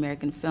African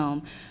American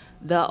Film.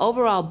 The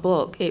overall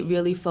book, it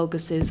really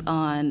focuses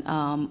on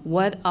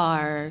what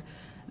are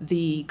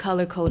the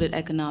color-coded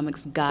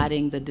economics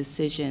guiding the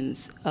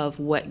decisions of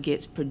what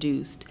gets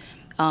produced,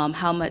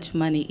 how much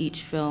money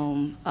each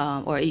film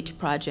or each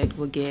project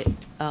will get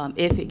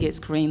if it gets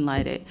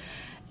green-lighted.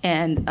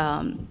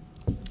 And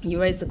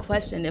you raised the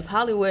question, if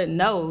Hollywood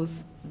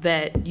knows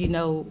that, you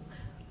know,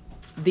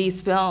 these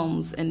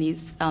films and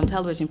these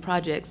television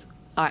projects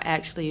are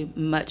actually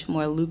much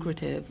more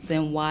lucrative,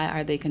 then why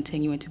are they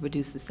continuing to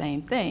produce the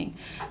same thing?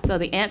 So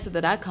the answer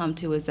that I come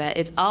to is that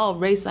it's all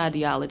race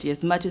ideology,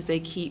 as much as they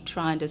keep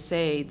trying to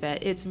say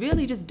that it's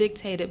really just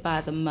dictated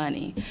by the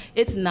money.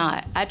 It's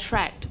not. I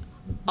tracked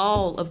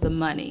all of the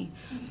money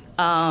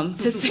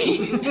to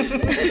see.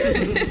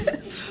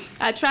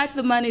 I tracked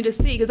the money to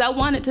see, because I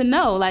wanted to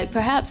know, like,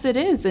 perhaps it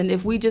is, and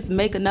if we just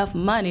make enough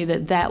money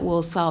that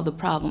will solve the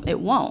problem. It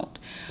won't,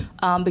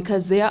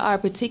 because there are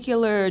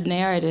particular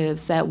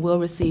narratives that will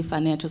receive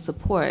financial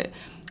support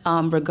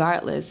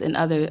regardless, and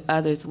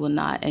others will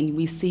not. And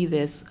we see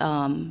this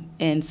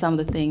in some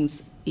of the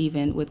things,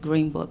 even with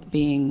Green Book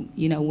being,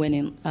 you know,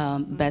 winning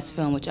Best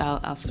Film, which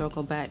I'll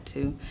circle back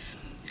to.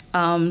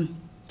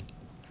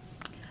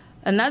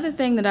 Another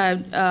thing that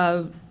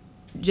I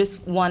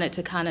just wanted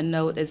to kind of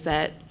note is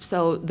that,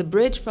 so the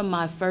bridge from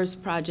my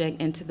first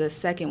project into the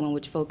second one,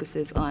 which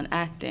focuses on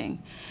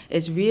acting,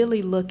 is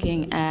really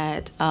looking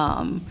at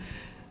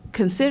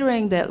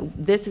considering that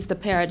this is the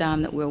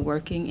paradigm that we're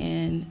working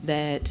in,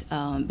 that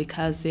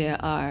because there's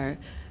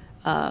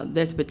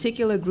a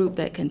particular group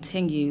that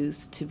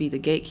continues to be the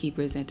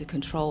gatekeepers and to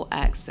control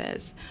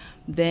access,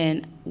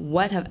 then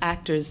what have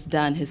actors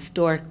done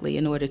historically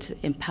in order to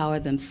empower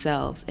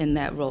themselves in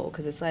that role?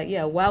 Because it's like,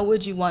 yeah, why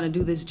would you want to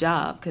do this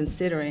job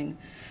considering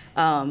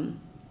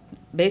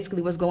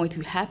basically what's going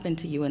to happen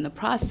to you in the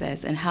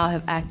process, and how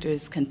have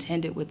actors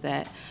contended with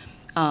that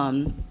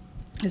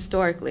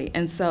historically?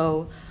 And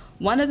so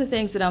one of the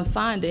things that I'm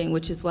finding,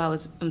 which is why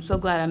I'm so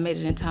glad I made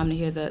it in time to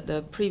hear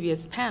the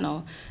previous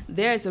panel,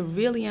 there's a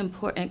really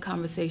important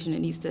conversation that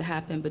needs to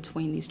happen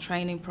between these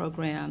training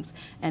programs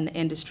and the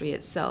industry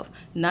itself.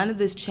 None of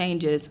this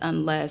changes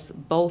unless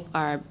both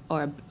are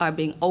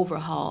being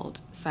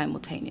overhauled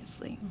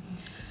simultaneously.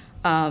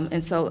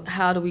 And so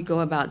how do we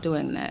go about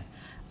doing that?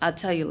 I'll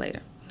tell you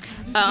later.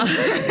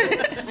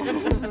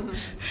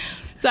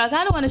 So I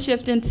kind of want to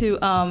shift into,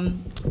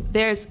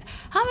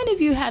 how many of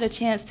you had a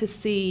chance to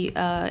see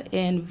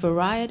in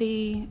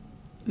Variety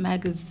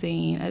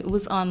magazine, it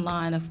was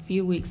online a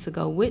few weeks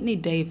ago, Whitney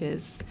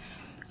Davis,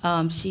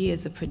 she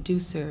is a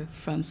producer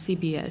from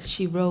CBS.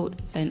 She wrote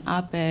an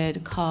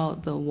op-ed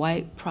called The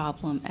White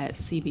Problem at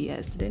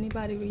CBS. Did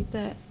anybody read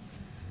that?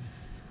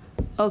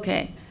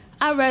 Okay,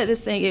 I read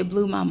this thing, it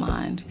blew my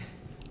mind,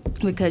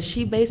 because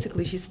she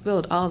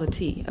spilled all the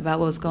tea about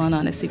what was going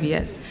on at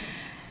CBS.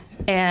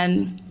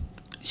 And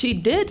she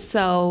did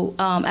so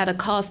at a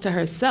cost to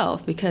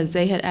herself, because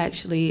they had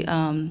actually,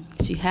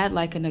 she had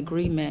like an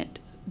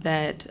agreement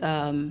that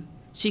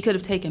she could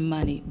have taken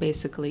money,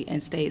 basically,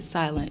 and stayed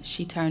silent.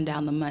 She turned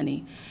down the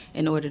money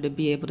in order to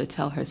be able to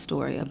tell her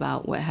story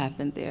about what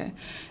happened there.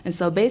 And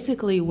so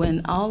basically,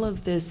 when all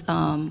of this,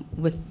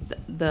 with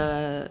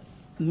the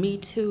Me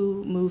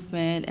Too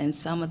movement and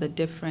some of the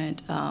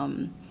different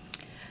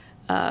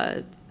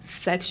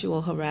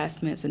sexual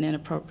harassments and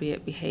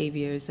inappropriate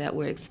behaviors that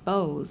were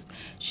exposed,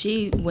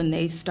 when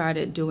they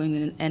started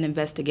doing an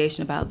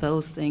investigation about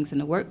those things in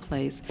the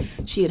workplace,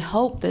 she had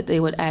hoped that they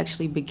would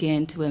actually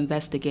begin to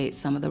investigate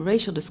some of the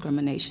racial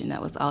discrimination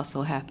that was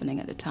also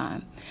happening at the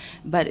time.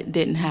 But it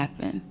didn't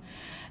happen.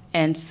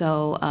 And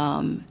so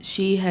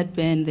she had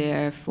been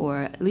there for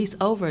at least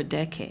over a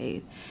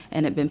decade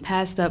and had been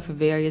passed up for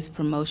various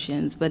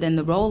promotions. But in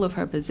the role of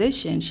her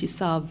position, she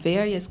saw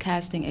various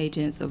casting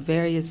agents of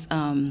various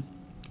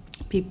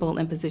people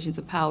in positions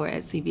of power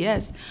at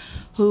CBS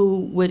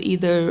who would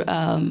either,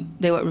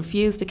 they would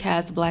refuse to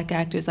cast black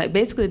actors. Like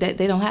basically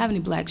they don't have any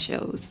black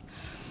shows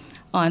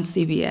on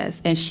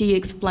CBS. And she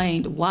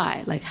explained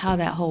why, like how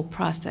that whole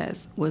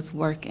process was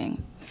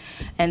working.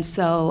 And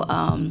so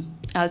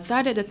I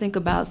started to think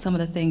about some of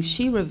the things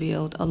she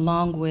revealed,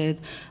 along with,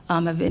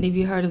 have any of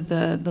you heard of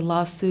the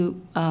lawsuit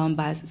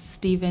by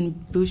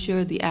Stephen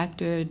Boucher, the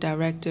actor,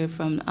 director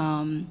from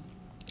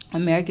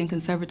American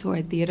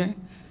Conservatory Theater?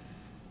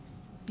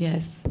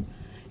 Yes.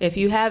 If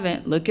you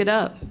haven't, look it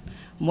up.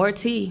 More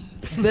tea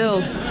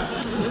spilled.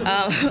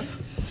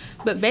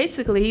 But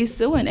basically, he's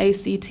suing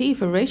ACT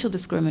for racial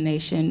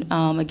discrimination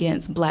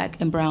against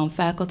black and brown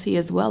faculty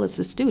as well as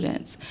the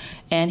students.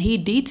 And he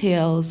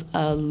details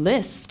a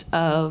list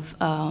of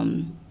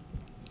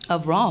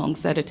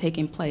wrongs that are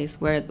taking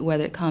place,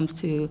 whether it comes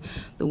to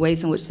the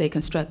ways in which they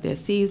construct their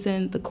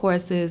season, the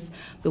courses,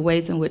 the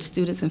ways in which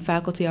students and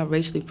faculty are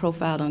racially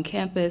profiled on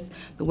campus,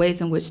 the ways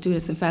in which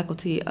students and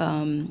faculty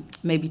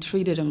may be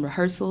treated in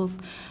rehearsals,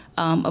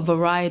 a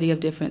variety of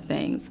different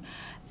things.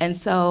 And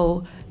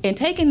so in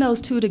taking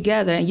those two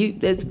together, and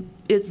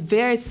it's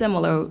very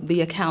similar,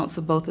 the accounts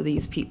of both of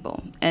these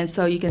people. And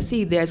so you can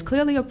see there's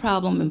clearly a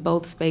problem in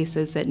both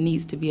spaces that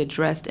needs to be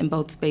addressed in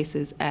both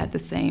spaces at the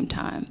same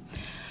time.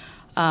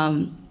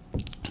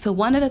 So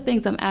one of the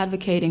things I'm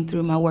advocating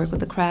through my work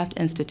with the Kraft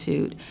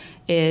Institute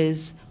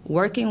is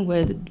working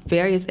with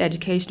various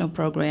educational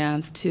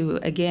programs to,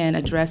 again,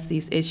 address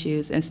these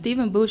issues. And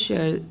Stephen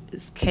Boucher's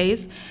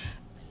case,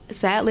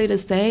 sadly to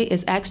say,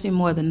 is actually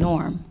more the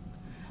norm.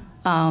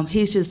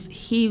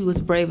 He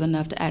was brave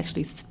enough to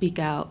actually speak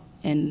out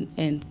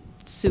and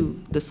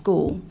sue the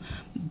school.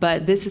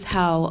 But this is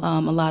how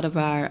a lot of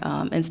our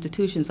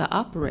institutions are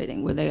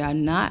operating, where they are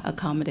not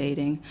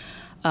accommodating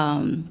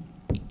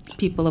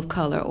people of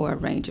color or a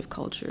range of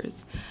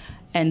cultures.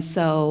 And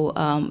so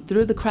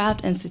through the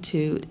Kraft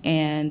Institute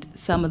and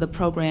some of the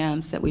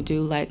programs that we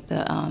do, like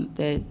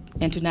the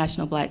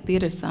International Black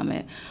Theater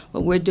Summit,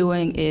 what we're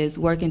doing is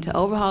working to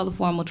overhaul the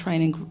formal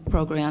training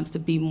programs to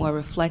be more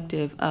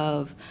reflective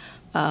of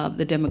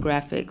the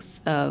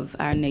demographics of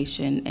our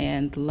nation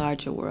and the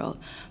larger world,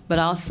 but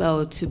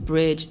also to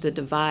bridge the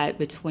divide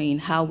between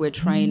how we're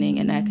training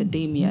in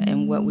academia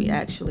and what we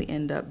actually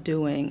end up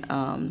doing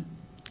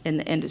in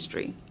the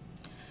industry.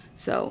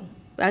 So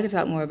I can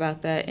talk more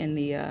about that in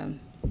the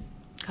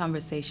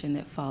conversation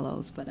that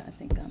follows, but I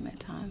think I'm at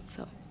time,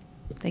 so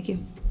thank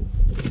you.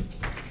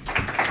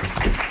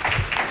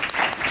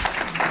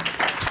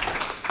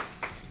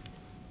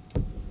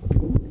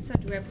 So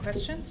do we have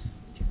questions?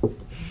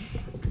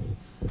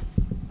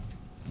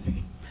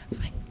 That's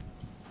fine.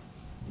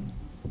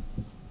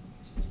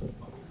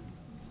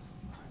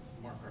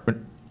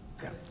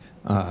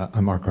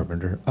 I'm Mark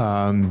Carpenter.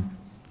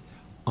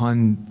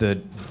 On the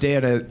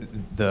data,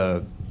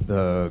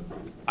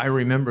 I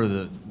remember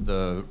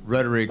the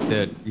rhetoric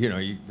that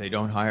they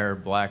don't hire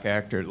black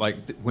actors.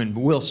 Like when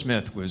Will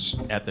Smith was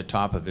at the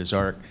top of his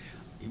arc,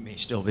 he may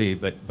still be,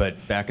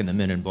 but back in the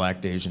Men in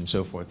Black days and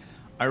so forth.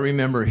 I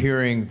remember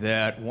hearing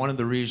that one of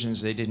the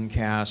reasons they didn't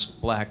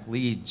cast black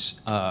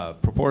leads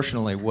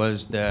proportionally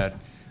was that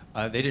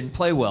they didn't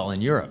play well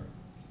in Europe.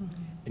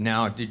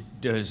 Now,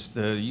 does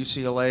the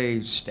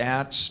UCLA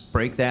stats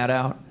break that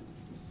out?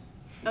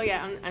 Oh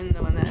yeah, I'm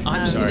the one that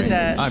I'm sorry. did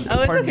that.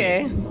 Oh, it's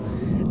okay.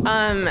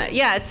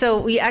 Yeah,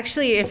 so we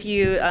actually, if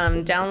you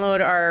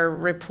download our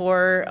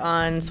report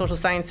on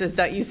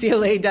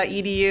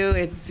socialsciences.ucla.edu,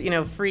 it's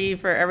free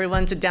for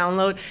everyone to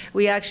download.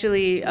 We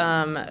actually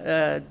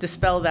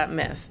dispel that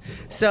myth.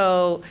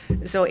 So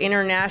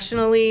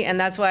internationally, and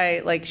that's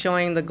why like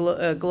showing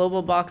the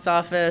global box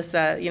office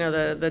that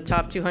the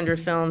top 200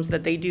 films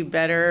that they do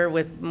better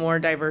with more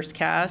diverse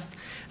casts.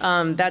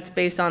 That's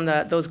based on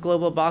those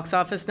global box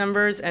office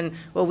numbers. And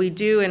what we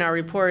do in our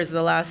report is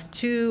the last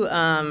two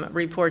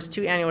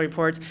annual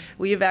reports,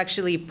 we have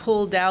actually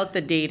pulled out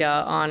the data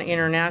on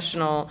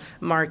international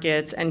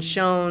markets and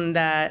shown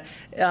that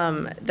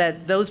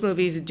that those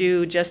movies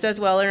do just as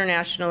well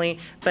internationally,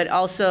 but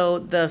also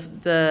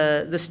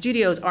the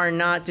studios are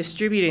not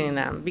distributing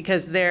them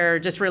because they're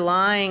just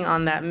relying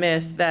on that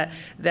myth that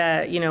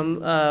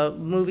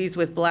movies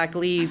with black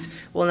leads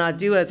will not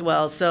do as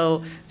well.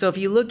 So if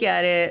you look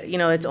at it,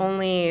 it's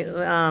only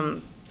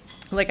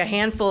like a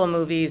handful of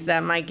movies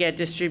that might get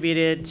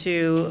distributed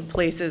to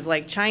places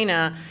like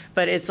China,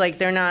 but it's like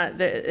they're not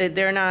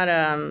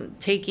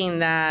taking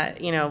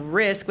that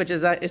risk, which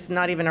is it's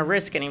not even a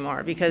risk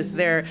anymore because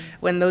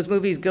when those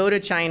movies go to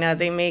China,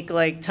 they make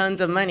like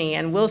tons of money.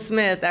 And Will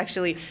Smith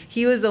actually,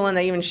 he was the one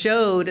that even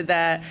showed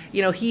that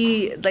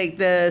he like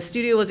the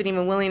studio wasn't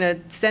even willing to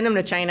send him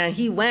to China, and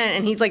he went,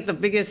 and he's like the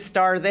biggest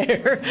star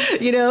there,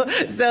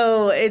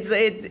 So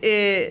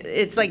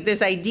it's like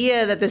this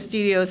idea that the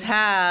studios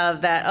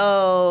have that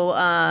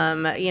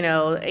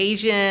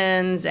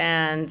Asians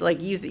and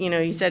like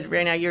you said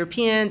right now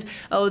Europeans,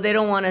 they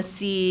don't want to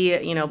see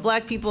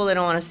black people, they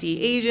don't want to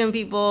see Asian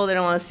people, they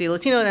don't want to see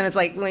Latino. And it's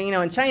like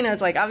in China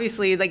it's like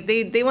obviously like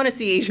they want to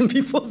see Asian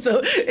people,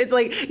 so it's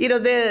like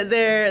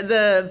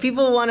the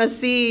people want to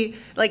see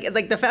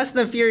like the Fast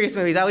and the Furious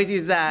movies. I always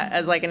use that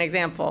as like an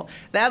example.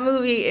 That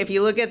movie, if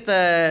you look at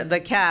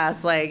the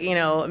cast, like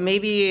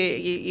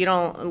maybe you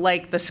don't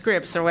like the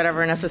scripts or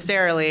whatever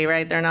necessarily,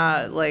 right? They're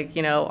not like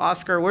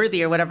Oscar worthy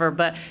or whatever,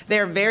 but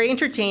they're very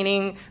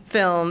entertaining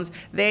films.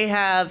 They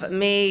have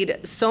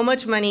made so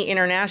much money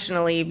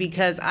internationally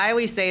because I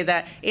always say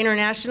that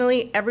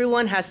internationally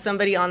everyone has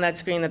somebody on that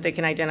screen that they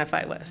can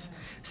identify with.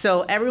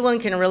 So everyone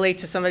can relate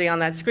to somebody on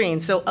that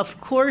screen. So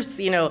of course,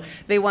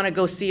 they want to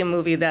go see a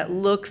movie that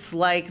looks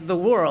like the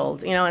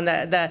world, and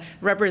that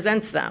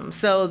represents them.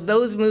 So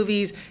those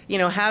movies,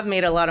 have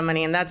made a lot of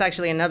money. And that's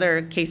actually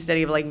another case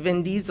study of like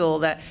Vin Diesel,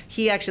 that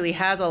he actually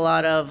has a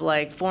lot of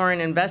like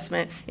foreign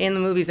investment in the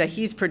movies that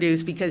he's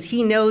produced because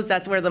he knows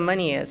that's where the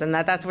money is and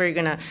that's where you're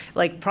going to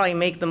like probably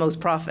make the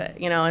most profit,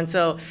 And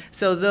so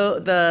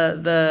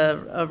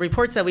the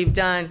reports that we've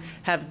done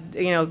have,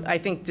 I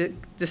think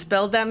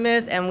dispelled that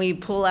myth, and we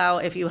pull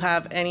out if you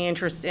have any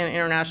interest in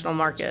international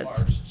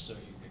markets.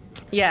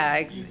 Yeah,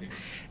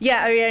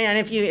 and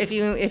if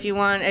you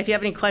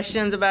have any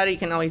questions about it, you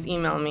can always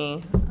email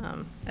me.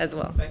 as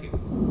well. Thank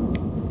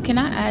you. Can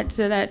I add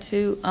to that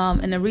too?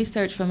 In the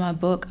research for my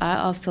book, I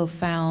also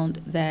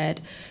found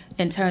that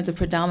in terms of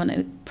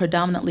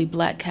predominantly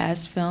black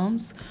cast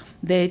films,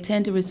 they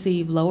tend to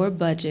receive lower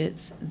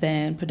budgets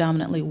than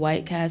predominantly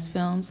white cast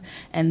films,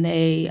 and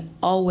they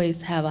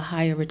always have a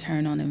higher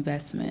return on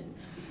investment.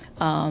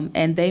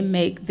 And they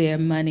make their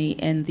money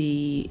in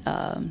the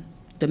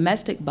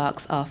domestic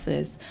box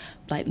office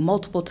like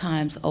multiple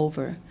times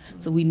over.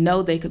 So we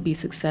know they could be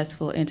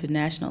successful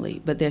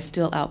internationally, but they're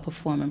still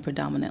outperforming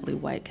predominantly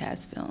white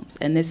cast films.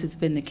 And this has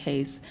been the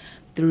case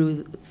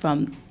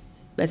from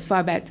as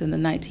far back to the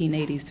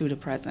 1980s through the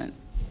present.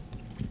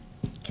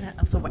 Can I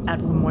also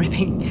add one more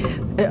thing?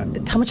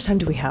 How much time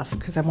do we have?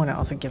 Because I want to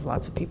also give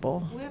lots of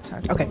people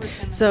time. Okay,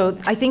 so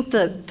I think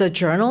the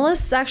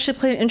journalists actually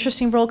played an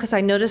interesting role, because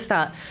I noticed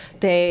that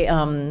they,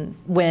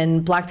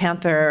 when Black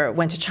Panther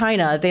went to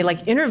China, they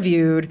like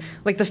interviewed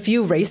like the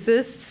few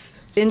racists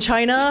in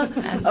China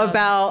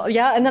about,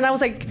 and then I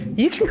was like,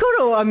 you can go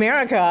to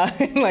America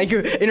and like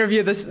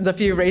interview the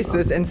few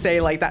racists and say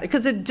like that,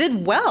 because it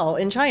did well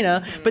in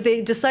China, but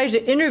they decided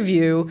to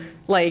interview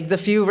like the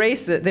few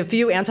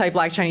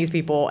anti-black Chinese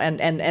people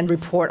and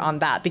report on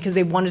that, because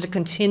they wanted to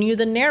continue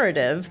the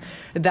narrative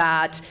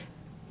that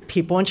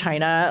people in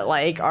China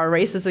like are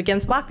racist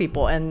against black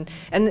people. And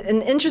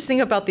interesting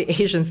about the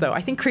Asians though,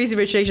 I think Crazy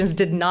Rich Asians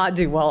did not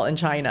do well in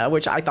China,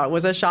 which I thought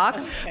was a shock,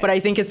 but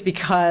I think it's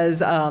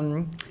because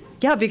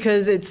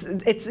because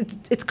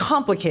it's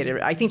complicated.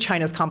 I think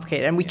China's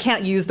complicated, and we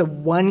can't use the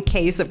one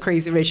case of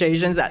Crazy Rich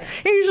Asians that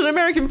Asian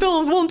American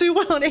films won't do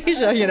well in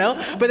Asia, you know.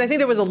 But I think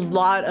there was a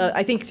lot.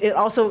 I think it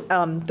also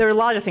there are a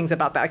lot of things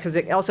about that, because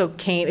it also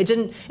came. It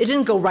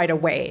didn't go right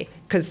away,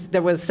 because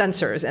there was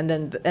censors, and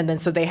then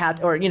so they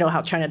had, or you know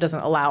how China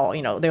doesn't allow,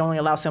 you know, they only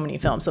allow so many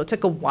films, so it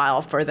took a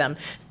while for them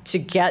to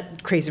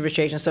get Crazy Rich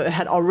Asians. So it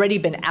had already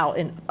been out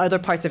in other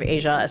parts of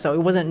Asia, so it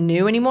wasn't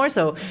new anymore.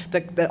 So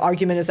the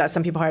argument is that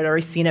some people had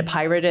already seen it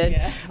pirated,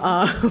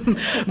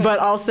 but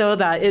also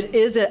that it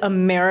is an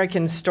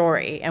American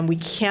story, and we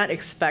can't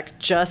expect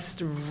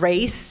just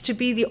race to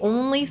be the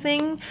only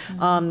thing.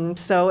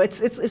 So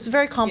it's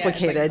very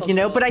complicated, you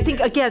know. But I think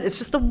again, it's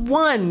just the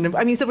one.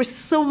 I mean, there was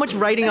so much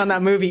writing on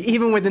that movie,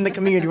 even within the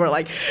community. We're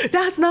like,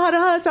 that's not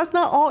us. That's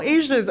not all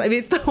Asians. I mean,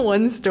 it's the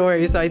one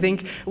story. So I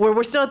think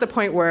we're still at the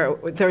point where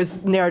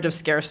there's narrative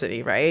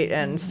scarcity, right?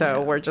 And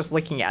so we're just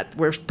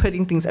we're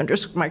putting things under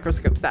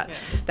microscopes that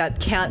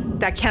can't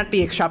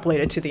be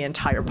extrapolated to the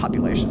entire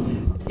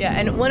population. Yeah,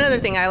 and one other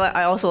thing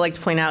I also like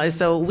to point out is,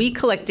 so we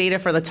collect data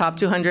for the top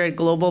 200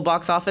 global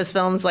box office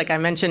films, like I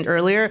mentioned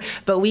earlier,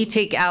 but we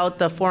take out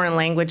the foreign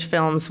language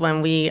films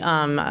when we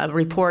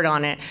report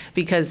on it,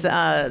 because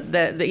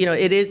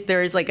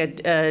there is like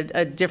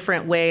a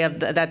different way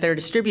that they're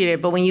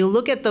distributed. But when you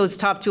look at those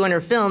top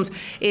 200 films,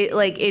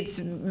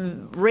 it's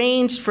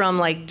ranged from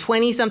like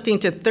 20 something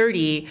to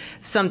 30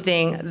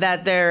 something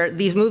that they're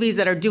these movies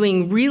that are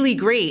doing really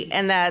great,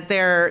 and that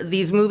they're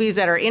these movies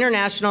that are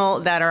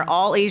international, that are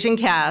all Asian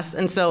casts.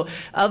 And so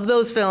of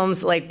those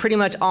films, like pretty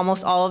much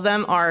almost all of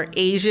them are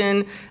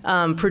Asian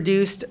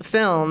produced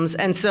films.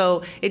 And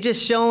so it's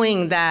just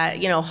showing that,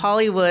 you know,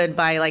 Hollywood,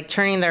 by like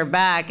turning their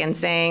back and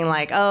saying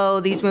like,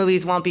 oh, these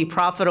movies won't be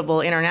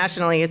profitable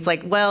internationally, it's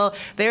like, well,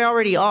 they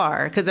already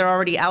are, because they're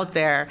already out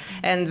there,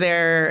 and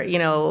they're, you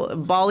know,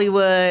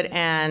 Bollywood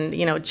and,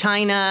 you know,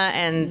 China,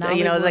 and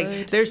you know,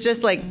 like there's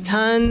just like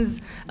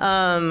tons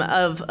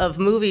of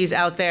movies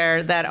out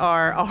there that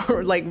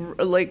are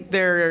like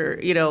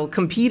they're, you know,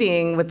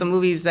 competing with the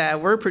movies that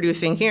we're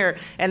producing here,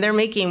 and they're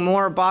making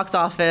more box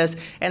office,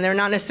 and they're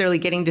not necessarily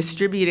getting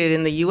distributed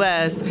in the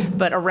US,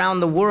 but around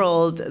the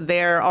world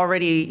they're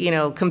already, you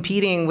know,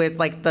 competing with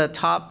like the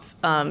top.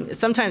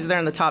 Sometimes they're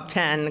in the top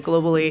 10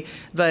 globally,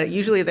 but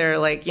usually they're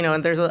like, you know,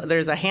 and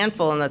there's a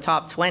handful in the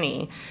top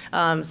 20.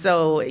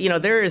 So, you know,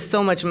 there is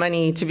so much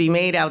money to be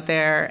made out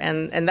there,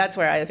 and that's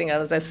where I think I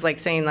was just like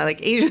saying that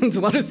like Asians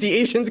want to see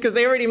Asians because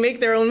they already make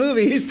their own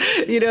movies,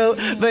 you know.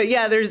 But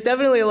yeah, there's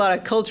definitely a lot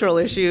of cultural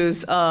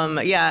issues.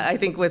 I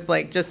think with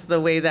like just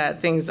the way that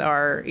things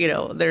are, you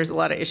know, there's a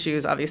lot of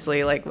issues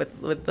obviously like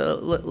with the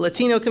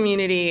Latino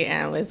community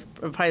and with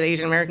probably the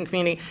Asian American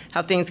community,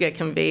 how things get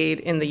conveyed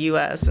in the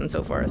US and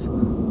so forth.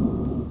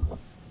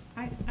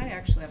 I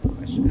actually have a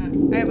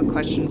question. I have a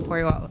question for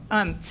you all.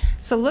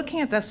 So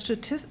looking at the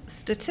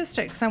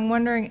statistics, I'm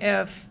wondering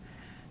if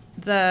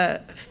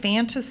the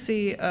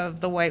fantasy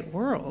of the white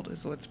world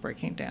is what's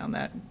breaking down,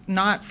 that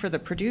not for the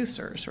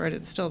producers, right?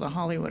 It's still the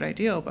Hollywood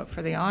ideal, but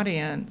for the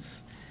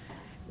audience,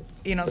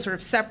 you know, sort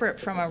of separate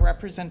from a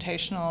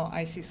representational,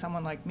 I see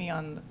someone like me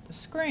on the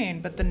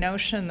screen, but the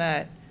notion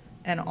that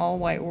an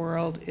all-white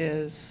world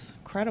is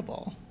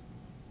credible,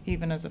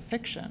 even as a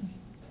fiction.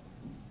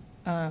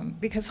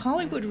 Because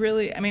Hollywood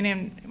really, I mean,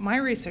 in my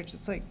research,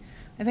 it's like,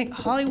 I think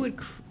Hollywood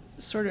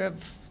sort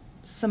of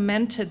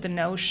cemented the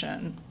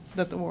notion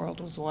that the world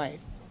was white.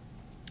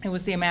 It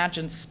was the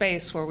imagined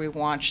space where we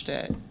watched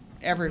it,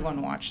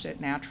 everyone watched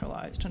it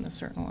naturalized in a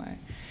certain way.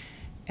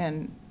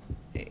 And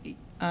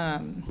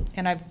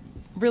I've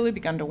really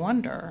begun to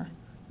wonder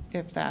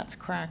if that's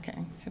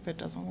cracking, if it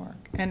doesn't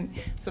work. And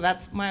so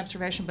that's my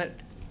observation, but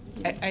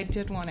I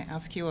did want to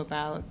ask you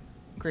about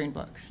Green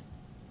Book.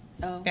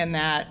 Oh. And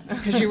that,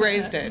 because you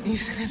raised it, you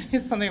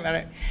said something about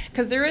it.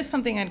 Because there is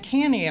something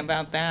uncanny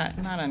about that,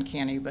 not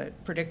uncanny,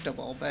 but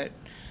predictable, but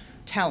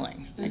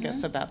telling, I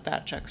guess, about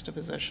that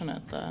juxtaposition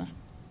at the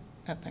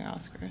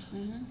Oscars.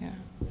 Yeah.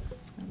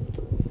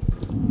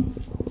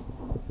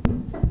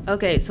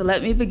 Okay, so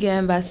let me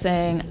begin by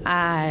saying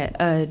I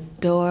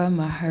adore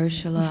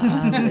Mahershala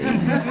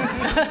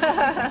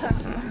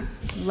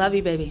Ali. Love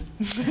you, baby.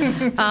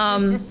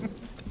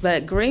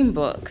 But Green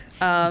Book.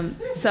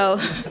 So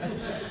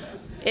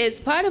it's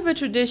part of a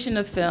tradition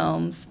of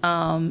films.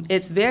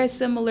 It's very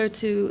similar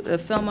to the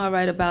film I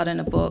write about in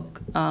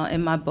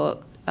in my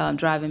book,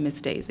 Driving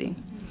Miss Daisy.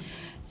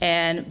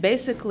 And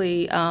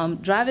basically,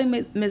 Driving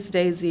Miss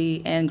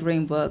Daisy and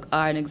Green Book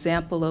are an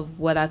example of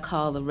what I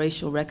call the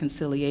racial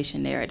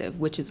reconciliation narrative,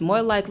 which is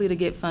more likely to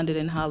get funded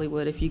in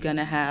Hollywood if you're going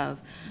to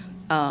have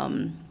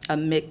a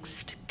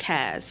mixed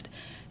cast.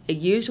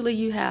 Usually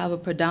you have a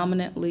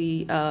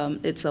predominantly,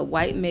 it's a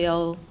white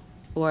male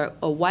or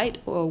a white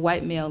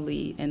male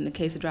lead. In the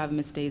case of Driving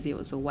Miss Daisy, it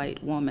was a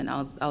white woman,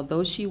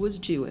 although she was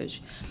Jewish.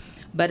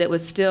 But it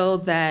was still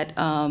that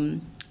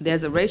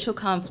there's a racial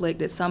conflict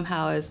that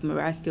somehow is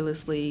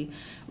miraculously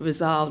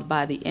resolved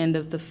by the end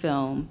of the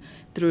film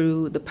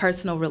through the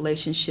personal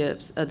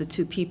relationships of the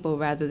two people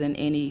rather than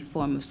any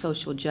form of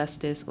social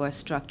justice or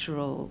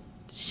structural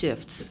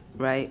shifts,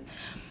 right?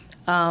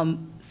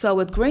 So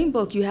with Green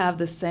Book, you have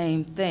the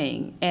same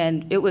thing.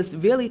 And it was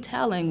really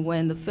telling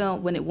when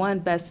it won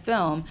Best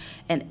Film,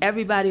 and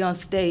everybody on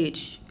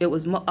stage, it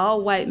was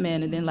all white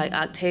men, and then like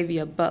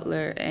Octavia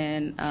Butler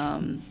and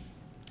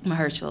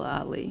Mahershala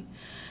Ali.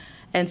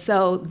 And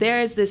so there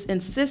is this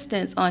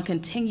insistence on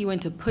continuing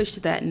to push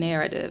that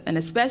narrative, and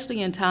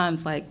especially in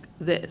times like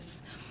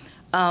this.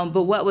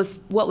 But what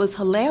was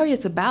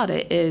hilarious about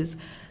it is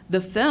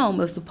the film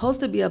was supposed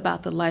to be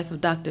about the life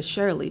of Dr.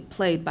 Shirley,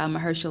 played by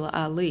Mahershala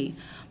Ali.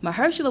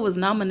 Mahershala was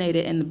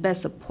nominated in the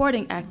Best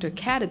Supporting Actor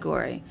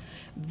category.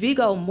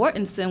 Viggo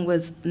Mortensen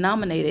was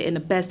nominated in the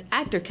Best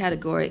Actor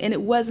category, and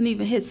it wasn't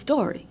even his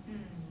story.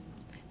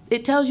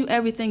 It tells you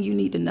everything you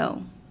need to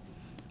know.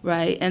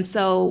 Right, and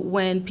so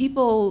when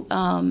people,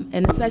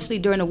 and especially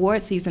during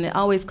award season, it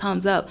always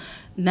comes up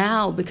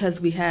now because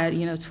we had,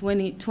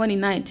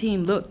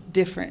 2019 looked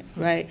different,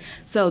 right?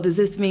 So does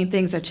this mean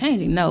things are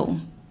changing? No,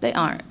 they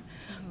aren't.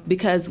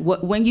 Because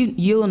when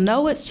you'll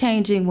know it's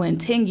changing when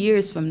 10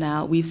 years from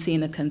now we've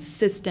seen a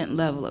consistent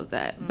level of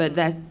that, but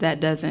that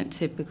doesn't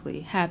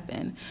typically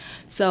happen.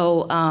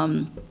 So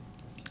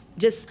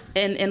just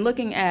in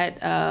looking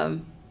at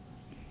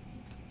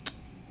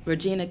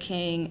Regina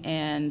King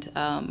and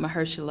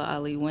Mahershala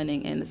Ali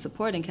winning in the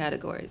supporting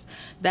categories.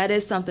 That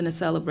is something to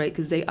celebrate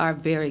because they are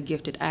very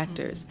gifted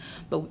actors.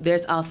 But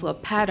there's also a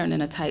pattern in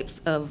the types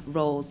of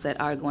roles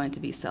that are going to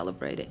be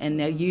celebrated. And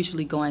they're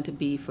usually going to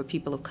be for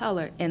people of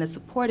color in a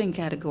supporting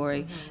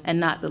category and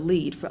not the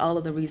lead for all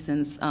of the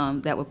reasons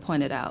that were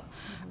pointed out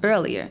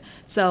earlier.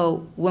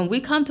 So when we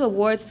come to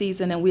award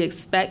season and we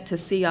expect to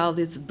see all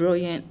this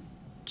brilliant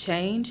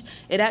change,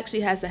 it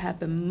actually has to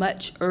happen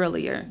much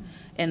earlier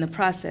in the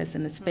process,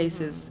 in the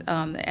spaces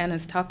that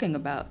Anna's talking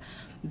about,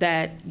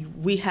 that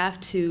we have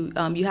to,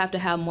 you have to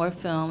have more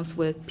films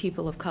with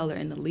people of color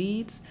in the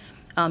leads.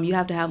 You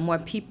have to have more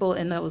people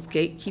in those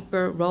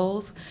gatekeeper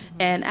roles.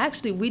 And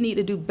actually, we need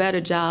to do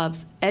better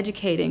jobs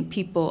educating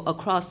people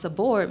across the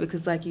board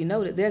because, like you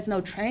noted, there's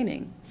no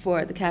training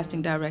for the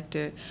casting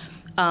director.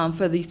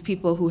 For these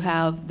people who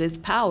have this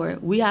power,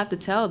 we have to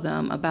tell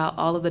them about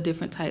all of the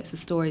different types of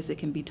stories that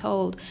can be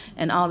told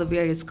and all the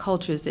various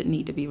cultures that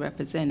need to be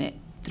represented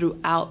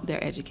throughout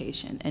their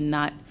education, and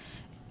not,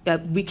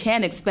 we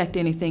can't expect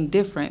anything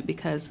different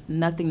because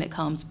nothing that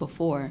comes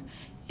before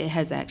it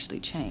has actually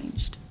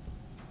changed.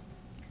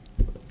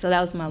 So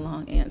that was my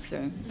long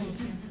answer.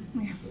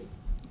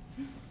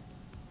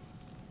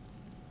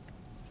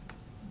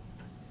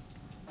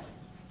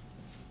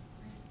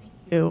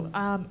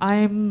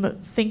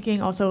 I'm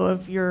thinking also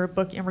of your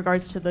book in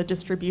regards to the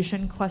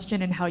distribution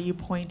question and how you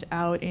point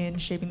out in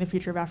Shaping the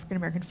Future of African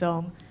American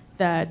Film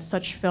that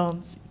such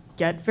films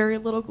get very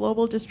little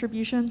global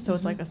distribution, so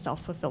it's like a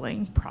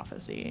self-fulfilling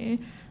prophecy.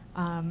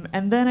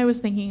 And then I was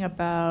thinking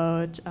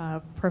about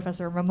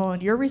Professor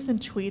Ramón, your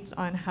recent tweets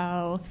on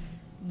how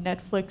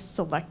Netflix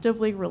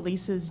selectively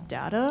releases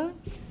data.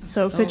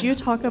 So could you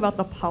talk about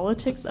the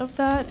politics of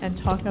that and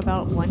talk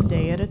about one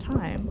day at a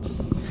time?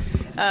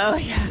 Oh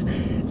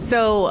yeah.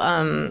 So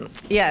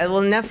yeah.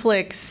 Well,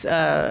 Netflix.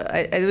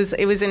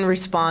 It was in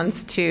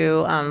response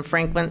to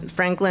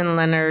Franklin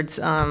Leonard's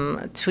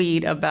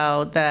tweet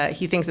about that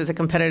he thinks it's a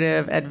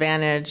competitive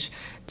advantage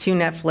to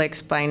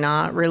Netflix by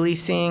not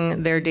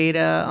releasing their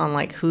data on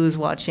like who's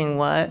watching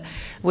what,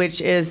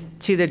 which is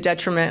to the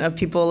detriment of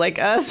people like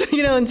us,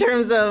 in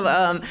terms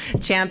of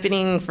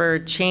championing for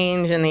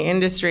change in the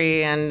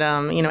industry and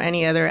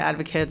any other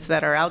advocates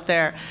that are out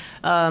there,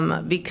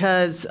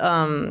 because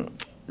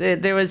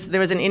there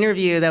was an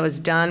interview that was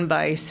done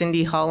by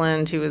Cindy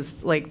Holland, who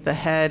was like the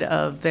head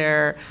of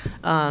their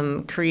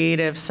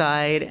creative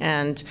side,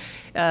 and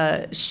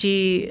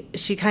she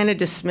kind of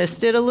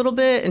dismissed it a little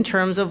bit in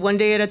terms of One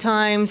Day at a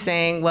Time,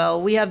 saying,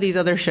 well, we have these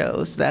other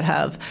shows that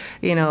have,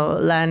 you know,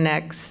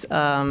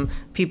 Latinx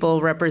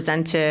people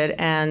represented.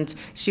 And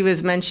she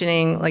was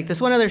mentioning like this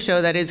one other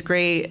show that is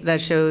great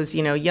that shows,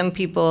 you know, young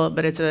people,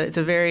 but it's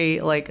a very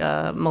like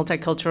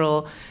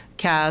multicultural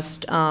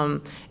cast,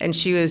 and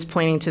she was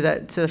pointing to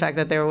the fact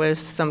that there was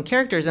some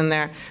characters in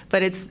there,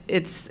 but it's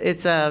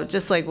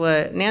just like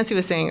what Nancy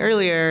was saying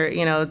earlier.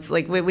 You know, it's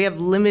like we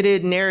have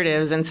limited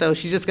narratives, and so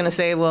she's just going to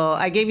say, well,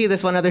 I gave you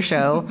this one other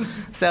show,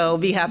 so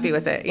be happy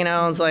with it. You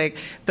know, it's like,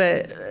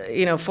 but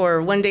you know,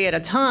 for One Day at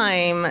a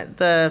Time,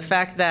 the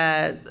fact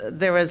that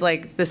there was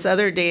like this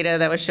other data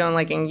that was shown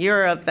like in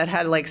Europe that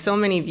had like so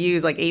many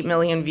views, like 8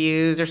 million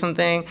views or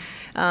something.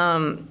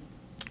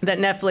 That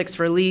Netflix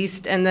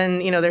released, and then,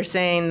 you know, they're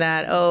saying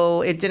that,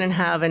 oh, it didn't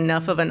have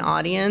enough of an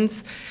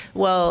audience.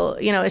 Well,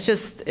 you know, it's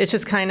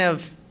just kind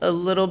of a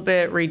little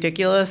bit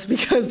ridiculous,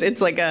 because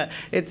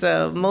it's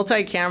a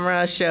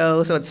multi-camera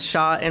show, so it's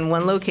shot in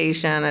one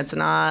location. It's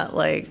not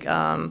like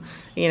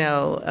you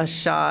know, a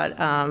shot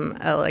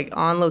like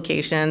on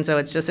location, so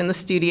it's just in the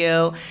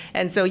studio.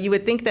 And so you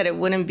would think that it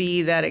wouldn't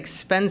be that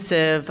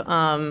expensive.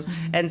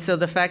 And so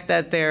the fact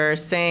that they're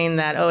saying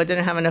that, oh, it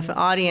didn't have enough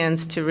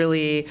audience to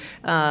really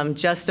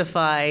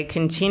justify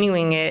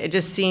continuing it, it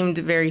just seemed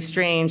very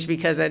strange,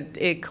 because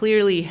it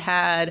clearly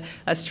had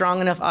a strong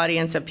enough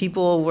audience that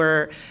people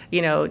were,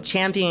 you know,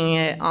 championing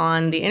it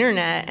on the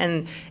internet.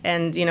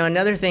 And you know,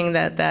 another thing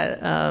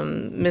that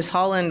Ms.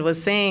 Holland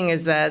was saying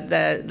is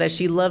that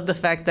she loved the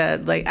fact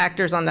that like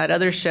actors on that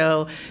other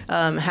show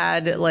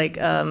had like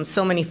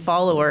so many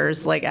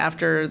followers like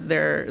after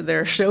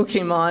their show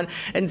came on.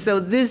 And so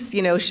this,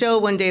 you know, show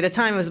One Day at a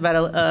Time was about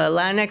a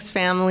Latinx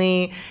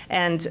family,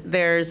 and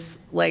there's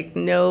like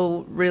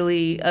no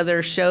really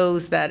other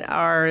shows that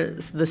are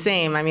the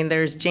same. I mean,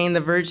 there's Jane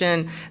the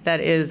Virgin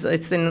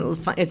it's in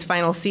its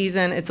final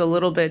season. It's a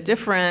little bit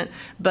different,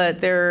 but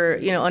there,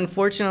 you know,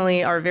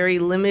 unfortunately are very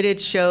limited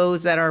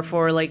shows that are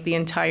for like the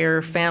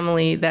entire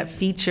family that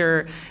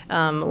feature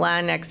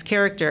Latinx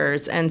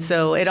characters. And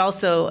so it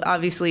also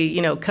obviously,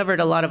 you know, covered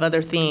a lot of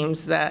other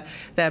themes that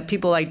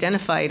people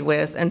identified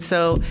with. And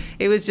so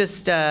it was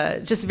just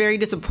very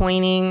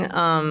disappointing,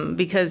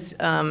 because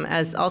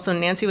as also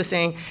Nancy was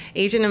saying,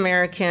 Asian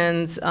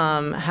Americans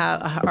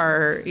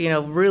are, you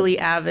know, really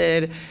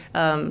avid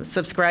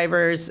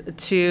subscribers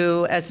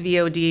to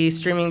SVOD,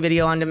 streaming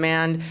video on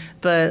demand,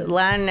 but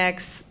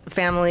Latinx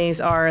families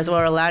are as well,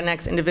 or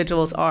Latinx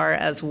individuals are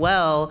as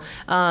well.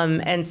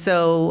 And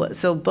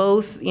so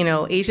both, you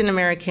know, Asian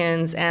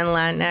Americans and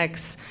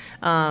Latinx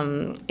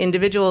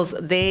individuals,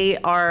 they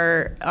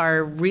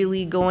are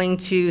really going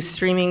to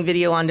streaming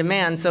video on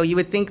demand. So you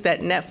would think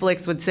that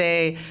Netflix would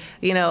say,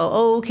 you know,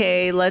 oh,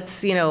 okay,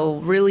 let's, you know,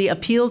 really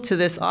appeal to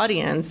this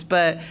audience,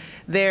 but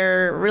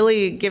they're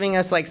really giving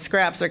us like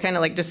scraps. They're kind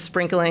of like just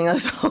sprinkling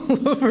us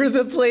all over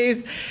the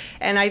place.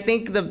 And I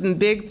think the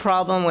big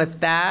problem with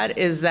that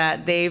is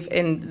that they've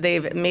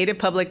made it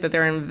public that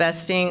they're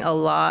investing a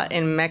lot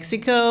in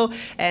Mexico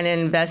and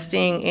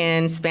investing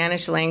in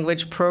Spanish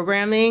language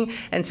programming.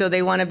 And so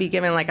they want to be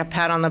given like a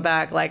pat on the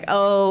back, like,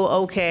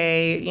 oh,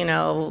 okay, you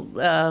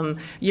know,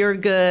 you're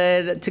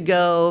good to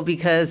go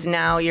because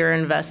now you're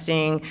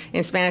investing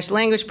in Spanish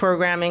language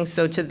programming.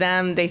 So to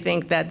them, they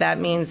think that that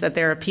means that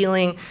they're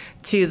appealing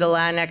to the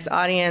Latinx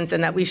audience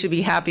and that we should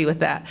be happy with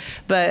that.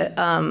 But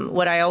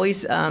what I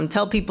always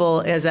tell people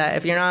is that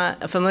if you're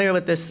not familiar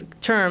with this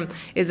term,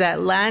 is that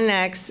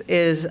Latinx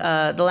is,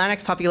 the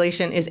Latinx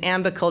population is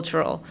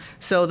ambicultural.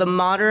 So the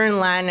modern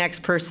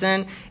Latinx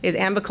person is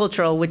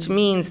ambicultural, which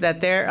means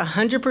that they're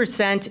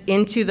 100%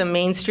 into the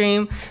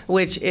mainstream,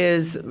 which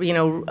is, you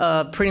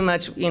know, pretty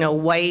much, you know,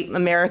 white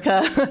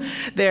America.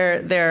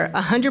 They're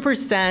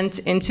 100%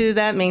 into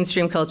that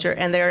mainstream culture,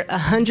 and they're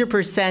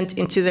 100%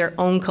 into their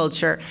own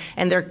culture,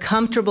 and they're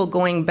comfortable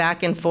going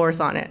back and forth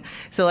on it.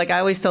 So like I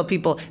always tell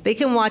people, they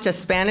can watch a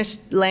Spanish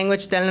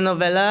language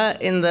telenovela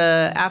in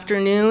the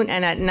afternoon,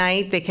 and at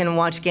night they can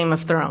watch Game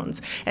of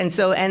Thrones. And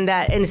so, and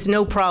it's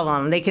no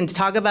problem. They can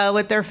talk about it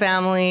with their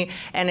family,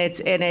 and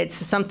it's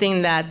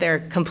something that they're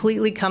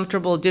completely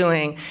comfortable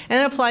doing.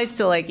 And it applies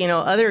to like, you know,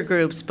 other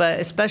groups, but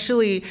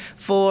especially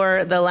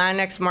for the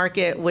Latinx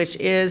market, which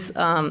is,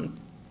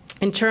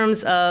 in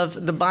terms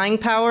of the buying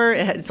power,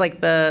 it's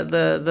like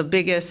the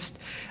biggest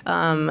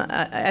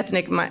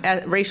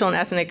racial and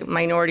ethnic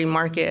minority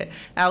market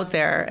out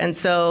there. And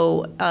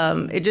so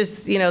it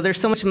just, you know, there's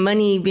so much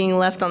money being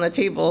left on the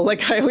table,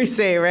 like I always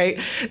say, right?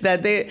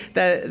 That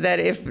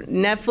if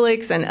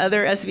Netflix and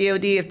other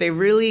SVOD, if they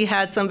really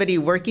had somebody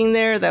working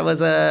there that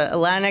was a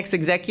Latinx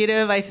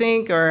executive, I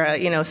think, or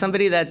you know,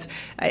 somebody that's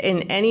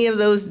in any of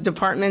those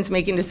departments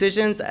making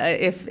decisions,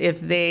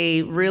 if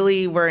they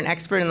really were an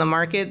expert in the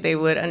market, they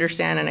would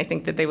understand, and I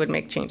think that they would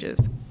make changes.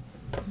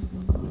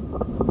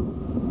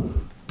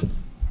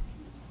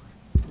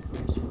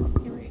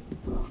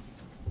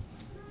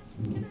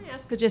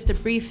 just a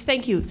brief,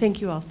 thank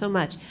you all so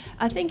much.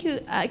 Thank you.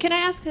 Can I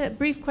ask a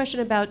brief question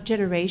about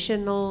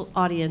generational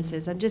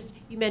audiences?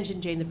 You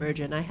mentioned Jane the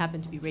Virgin. I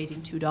happen to be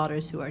raising 2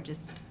 daughters who are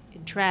just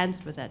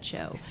entranced with that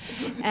show.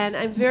 And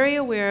I'm very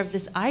aware of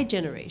this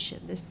iGeneration,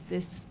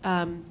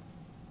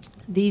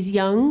 these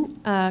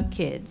young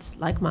kids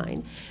like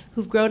mine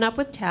who've grown up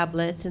with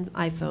tablets and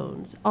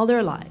iPhones all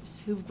their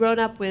lives, who've grown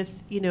up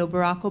with,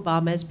 Barack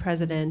Obama as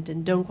president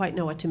and don't quite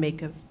know what to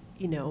make of,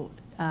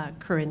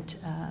 current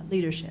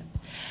leadership.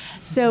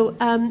 So,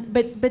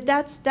 but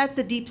that's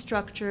the deep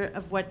structure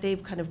of what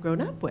they've kind of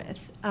grown up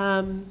with.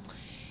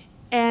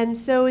 And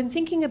so in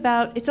thinking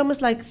about, it's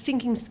almost like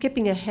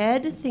skipping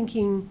ahead,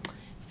 thinking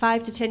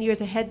 5 to 10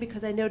 years ahead,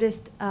 because I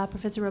noticed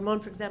Professor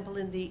Ramón, for example,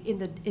 in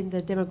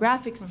the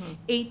demographics,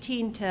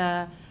 18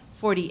 to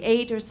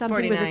 48 or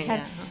something was a cat.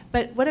 Yeah.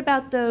 But what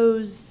about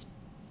those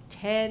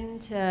 10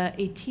 to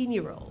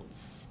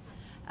 18-year-olds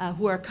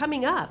who are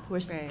coming up, who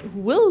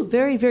will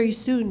very, very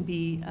soon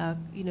be,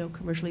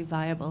 commercially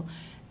viable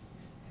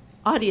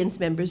audience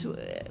members?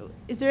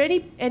 Is there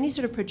any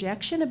sort of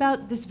projection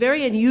about this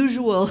very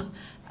unusual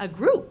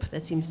group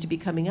that seems to be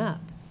coming up?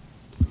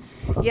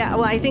 Yeah,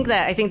 well, I think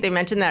they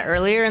mentioned that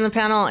earlier in the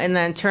panel, and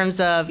then in terms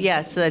of,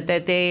 yes, that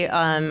they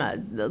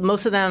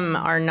most of them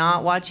are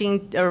not watching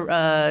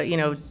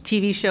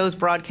TV shows,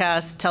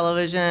 broadcast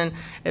television,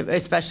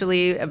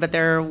 especially, but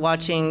they're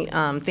watching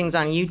things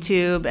on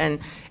YouTube, and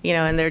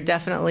they're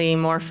definitely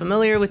more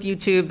familiar with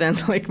YouTube than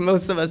like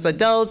most of us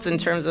adults in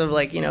terms of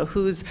like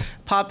who's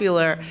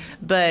popular,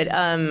 but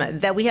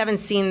that we haven't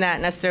seen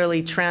that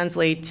necessarily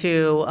translate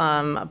to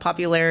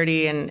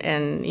popularity and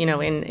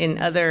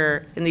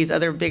in these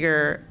other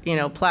bigger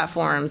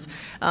platforms,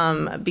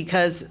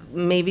 because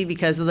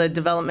of the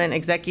development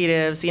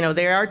executives,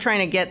 they are trying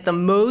to get the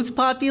most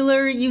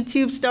popular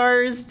YouTube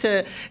stars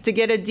to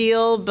get a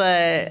deal,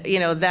 but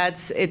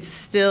it's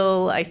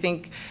still, I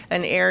think,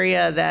 an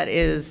area that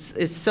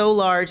is so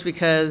large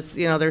because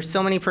there's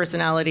so many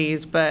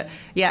personalities. But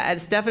yeah,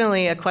 it's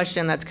definitely a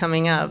question that's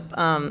coming up.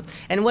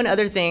 And one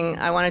other thing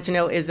I wanted to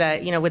note is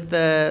that with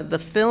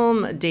the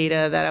film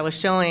data that I was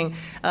showing,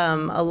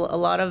 a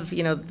lot of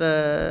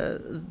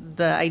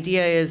the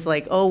idea is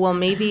like, oh, well,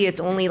 maybe it's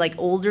only like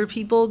older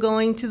people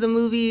going to the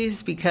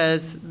movies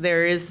because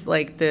there is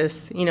like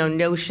this,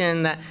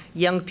 notion that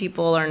young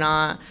people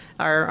are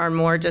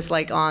more just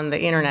like on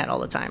the internet all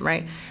the time,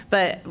 right?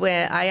 But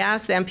when I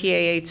asked the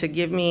MPAA to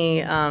give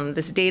me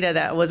this data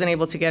that I wasn't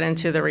able to get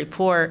into the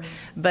report,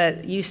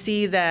 but you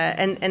see that,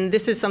 and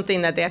this is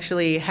something that they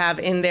actually have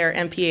in their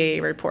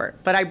MPAA report,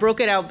 but I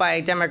broke it out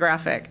by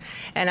demographic,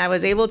 and I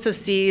was able to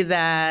see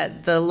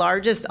that the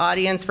largest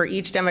audience for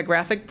each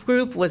demographic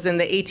group was in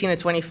the 18 to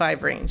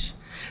 25 range.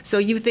 So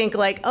you think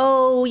like,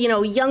 oh,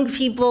 young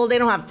people, they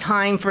don't have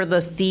time for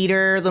the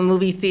theater, the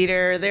movie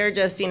theater. They're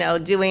just,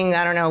 doing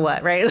I don't know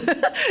what, right?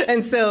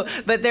 And so,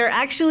 but they're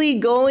actually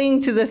going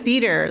to the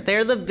theater.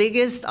 They're the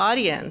biggest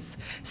audience.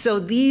 So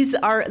this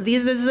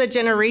is a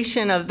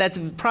generation that's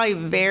probably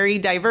very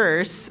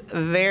diverse,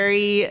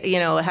 very,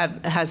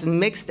 has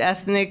mixed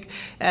ethnic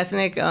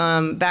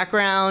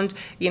background.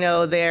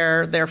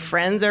 Their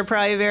friends are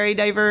probably very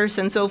diverse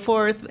and so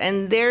forth,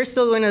 and they're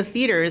still going to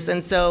theaters.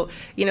 And so,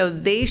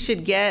 they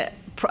should get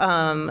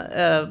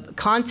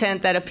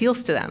content that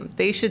appeals to them.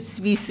 They should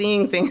be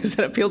seeing things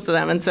that appeal to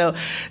them. And so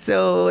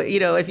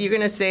if you're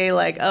going to say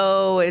like,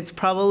 oh, it's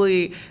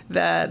probably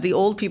that the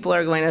old people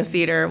are going to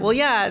theater, well,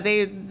 yeah,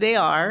 they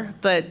are,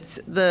 but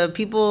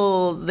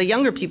the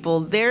younger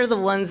people, they're the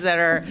ones that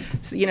are,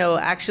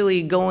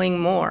 actually going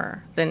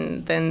more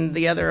than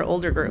the other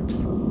older groups.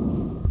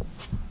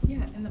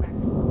 Yeah, in the back.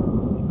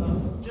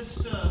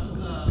 Just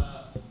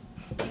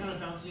kind of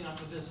bouncing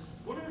off of this,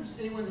 I wonder if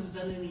anyone has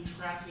done any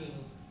tracking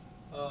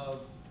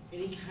of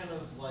any kind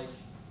of like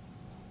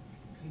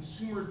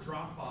consumer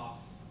drop-off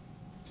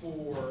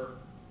so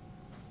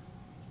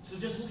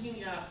just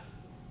looking at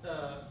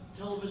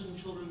television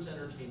children's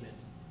entertainment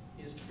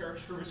is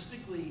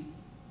characteristically,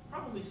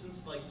 probably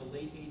since like the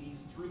late 80s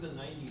through the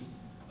 90s,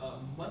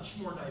 much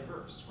more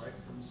diverse, right?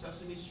 From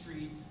Sesame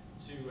Street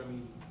to,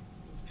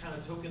 it's kind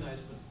of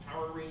tokenized, but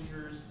Power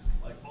Rangers,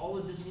 like all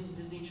the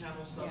Disney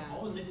Channel stuff,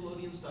 all the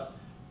Nickelodeon stuff,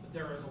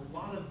 there is a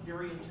lot of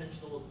very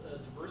intentional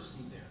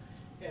diversity there.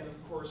 And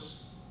of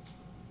course,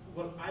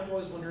 what I've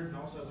always wondered, and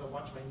also as I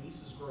watch my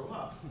nieces grow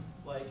up,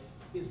 like,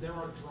 is there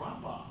a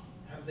drop-off?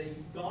 Have they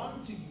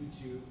gone to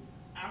YouTube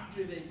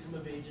after they come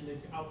of age and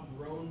they've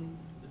outgrown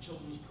the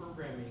children's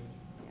programming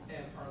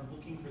and are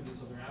looking for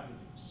these other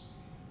avenues?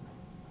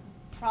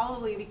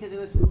 Probably because it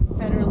was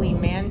federally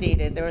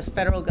mandated. There was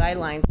federal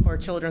guidelines for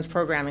children's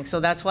programming, so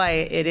that's why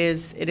it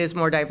is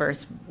more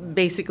diverse.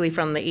 Basically,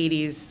 from the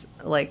 80s,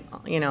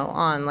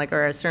 on,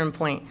 or at a certain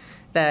point.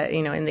 That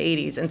in the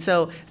 80s, and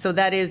so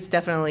that is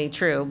definitely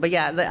true. But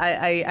yeah,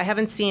 I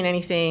haven't seen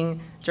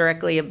anything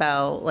directly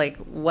about like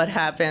what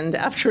happened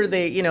after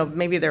they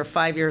maybe they're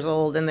 5 years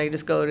old and they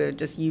just go to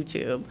just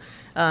YouTube,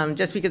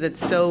 just because it's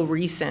so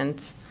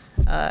recent.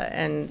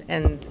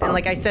 And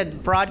like I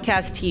said,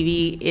 broadcast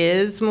TV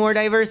is more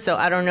diverse. So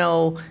I don't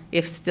know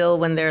if still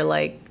when they're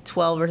like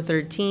 12 or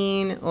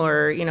 13,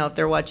 or if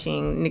they're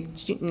watching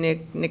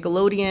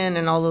Nickelodeon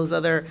and all those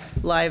other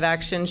live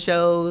action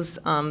shows,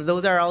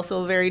 those are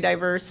also very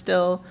diverse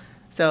still.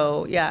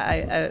 So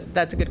yeah,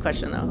 that's a good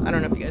question though. I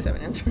don't know if you guys have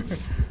an answer.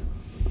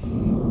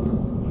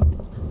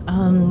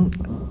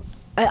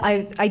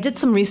 I did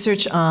some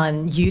research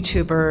on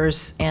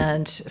YouTubers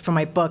and for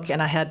my book,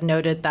 and I had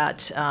noted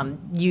that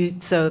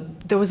so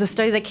there was a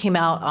study that came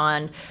out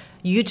on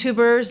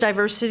YouTubers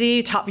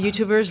diversity, top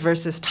YouTubers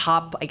versus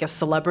top, I guess,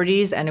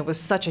 celebrities, and it was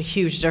such a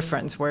huge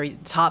difference where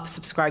top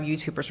subscribed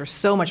YouTubers were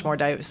so much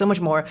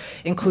more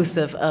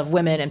inclusive of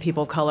women and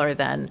people of color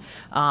than,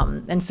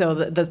 and so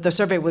the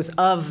survey was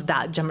of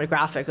that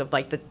demographic of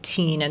like the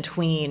teen and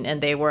tween,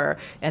 and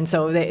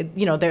so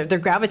they're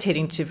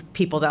gravitating to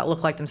people that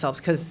look like themselves,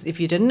 because if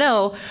you didn't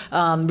know,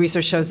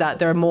 research shows that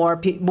there are more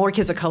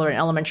kids of color in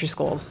elementary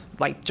schools,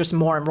 like just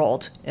more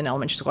enrolled in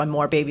elementary school, and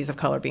more babies of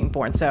color being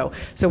born. So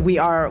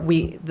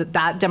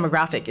that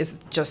demographic is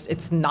just,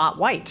 it's not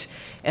white.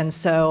 And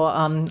so,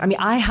 I mean,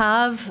 I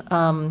have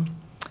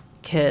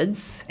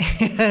kids,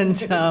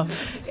 and yeah,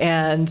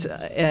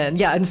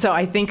 and so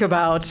I think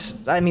about,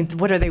 I mean,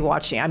 what are they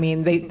watching? I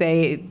mean,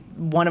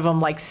 one of them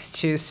likes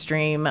to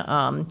stream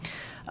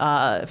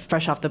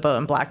Fresh Off the Boat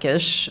and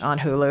Blackish on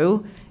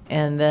Hulu.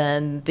 And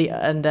then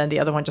the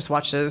other one just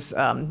watches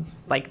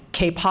like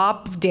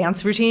K-pop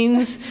dance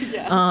routines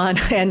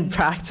and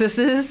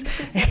practices.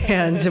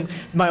 And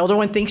my older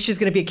one thinks she's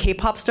going to be a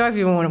K-pop star,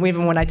 even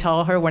when I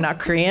tell her we're not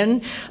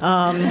Korean,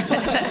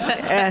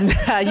 and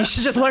you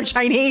should just learn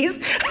Chinese.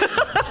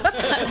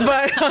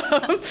 But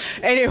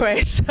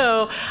anyway,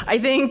 so I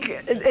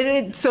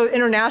think so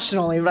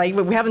internationally, like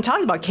we haven't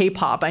talked about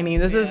K-pop. I mean,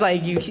 this is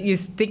like you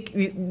think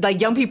like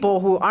young people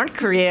who aren't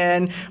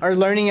Korean are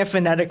learning it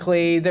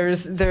phonetically. It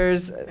is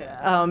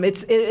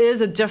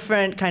a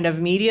different kind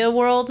of media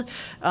world,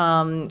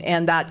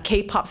 and that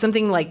K-pop,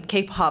 something like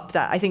K-pop,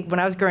 that I think when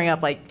I was growing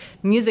up, like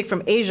music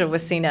from Asia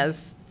was seen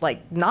as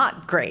like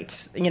not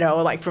great,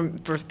 like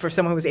for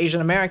someone who was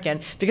Asian American,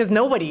 because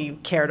nobody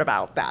cared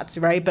about that,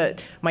 right?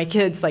 But my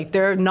kids, like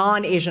their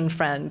non-Asian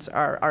friends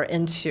are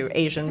into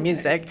Asian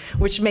music,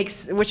 which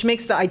makes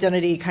the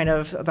identity kind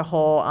of the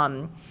whole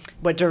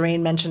what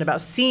Doreen mentioned about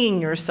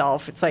seeing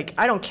yourself. It's like,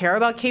 I don't care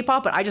about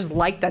K-pop, but I just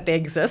like that they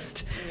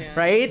exist,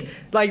 right?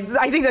 Like,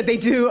 I think that they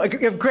do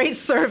a great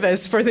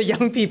service for the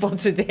young people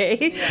today.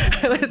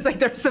 It's like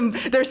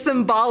their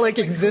symbolic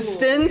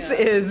existence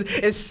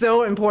is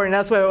so important.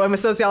 That's why I'm a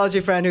sociology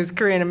friend who's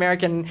Korean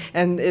American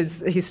and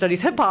he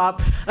studies hip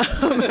hop.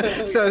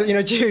 So,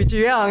 Ju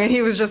Young, and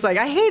he was just like,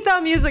 I hate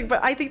that music,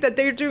 but I think that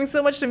they're doing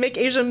so much to make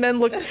Asian men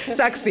look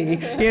sexy,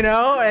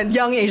 and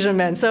young Asian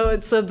men. So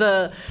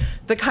the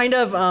kind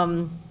of,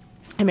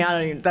 I mean, I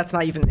don't even, that's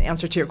not even the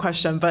answer to your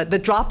question, but the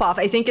drop-off,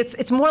 I think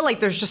it's more like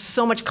there's just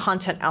so much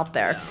content out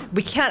there. Yeah.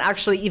 We can't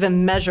actually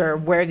even measure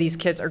where these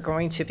kids are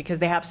going to, because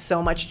they have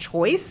so much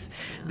choice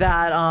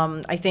that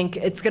I think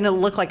it's going to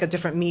look like a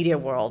different media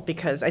world,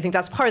 because I think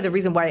that's part of the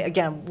reason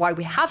why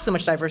we have so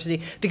much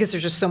diversity, because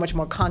there's just so much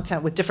more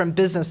content with different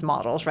business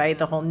models, right?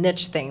 The whole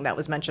niche thing that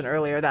was mentioned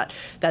earlier, that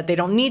they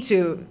don't need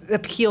to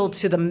appeal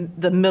to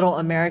the middle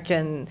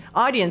American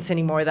audience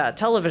anymore, that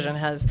television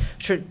has,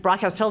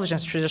 broadcast television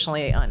has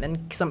traditionally,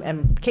 and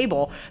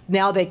cable,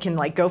 now they can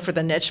like go for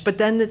the niche, but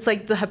then it's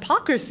like the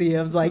hypocrisy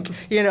of like,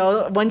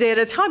 one day at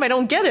a time. I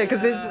don't get it,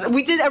 because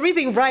we did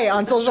everything right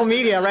on social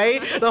media,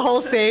 right? The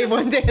whole save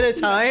one day at a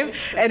time,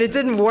 and it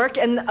didn't work.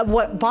 And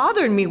what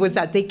bothered me was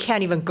that they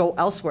can't even go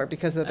elsewhere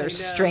because of their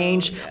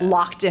strange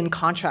locked-in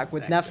contract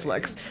with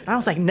Netflix. And I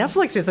was like,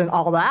 Netflix isn't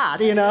all that,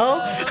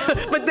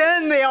 but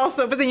then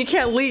you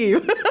can't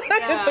leave.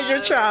 It's like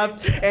you're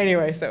trapped.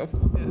 Anyway, so.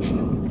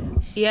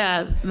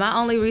 Yeah, my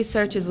only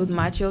research is with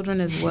my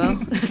children as well,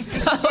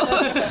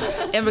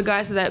 so in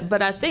regards to that.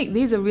 But I think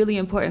these are really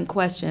important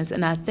questions,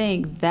 and I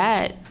think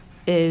that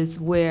is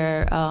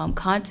where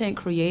content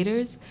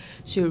creators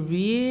should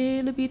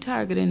really be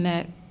targeting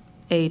that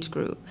age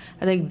group.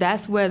 I think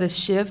that's where the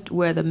shift,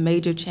 where the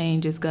major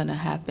change is going to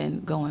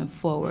happen going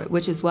forward,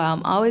 which is why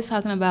I'm always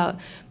talking about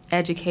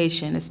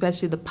education,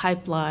 especially the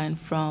pipeline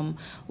from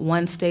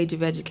one stage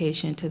of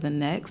education to the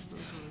next.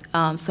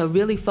 So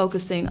really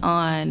focusing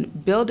on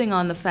building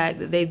on the fact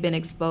that they've been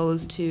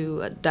exposed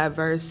to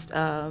diverse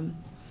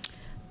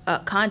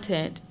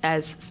content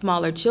as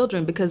smaller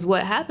children, because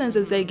what happens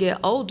as they get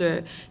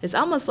older, it's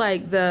almost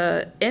like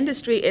the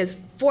industry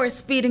is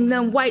force-feeding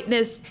them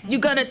whiteness.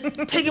 You're going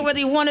to take it whether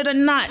you want it or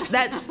not.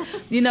 That's,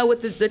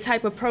 with the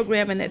type of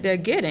programming that they're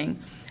getting.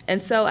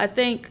 And so I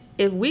think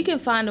if we can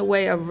find a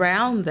way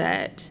around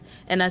that,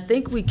 and I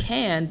think we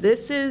can,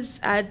 this is,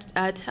 I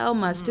tell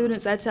my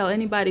students, I tell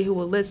anybody who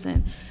will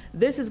listen,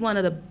 this is one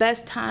of the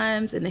best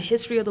times in the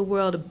history of the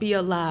world to be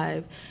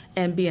alive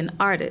and be an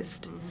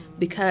artist,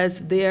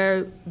 because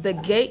the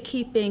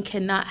gatekeeping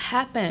cannot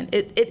happen.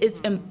 It's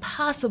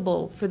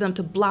impossible for them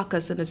to block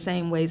us in the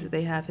same ways that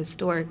they have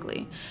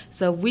historically.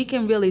 So if we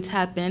can really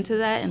tap into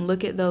that and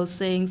look at those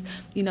things,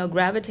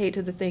 gravitate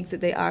to the things that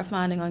they are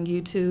finding on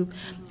YouTube.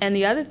 And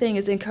the other thing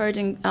is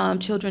encouraging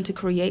children to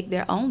create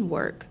their own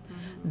work.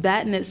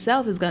 that in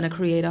itself is going to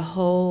create a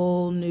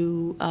whole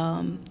new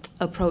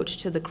approach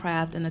to the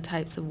craft and the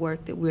types of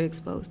work that we're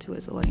exposed to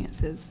as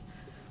audiences.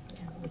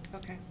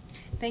 Okay.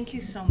 Thank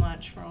you so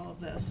much for all of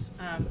this.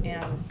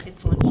 And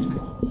it's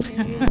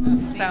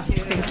lunchtime.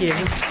 Thank you.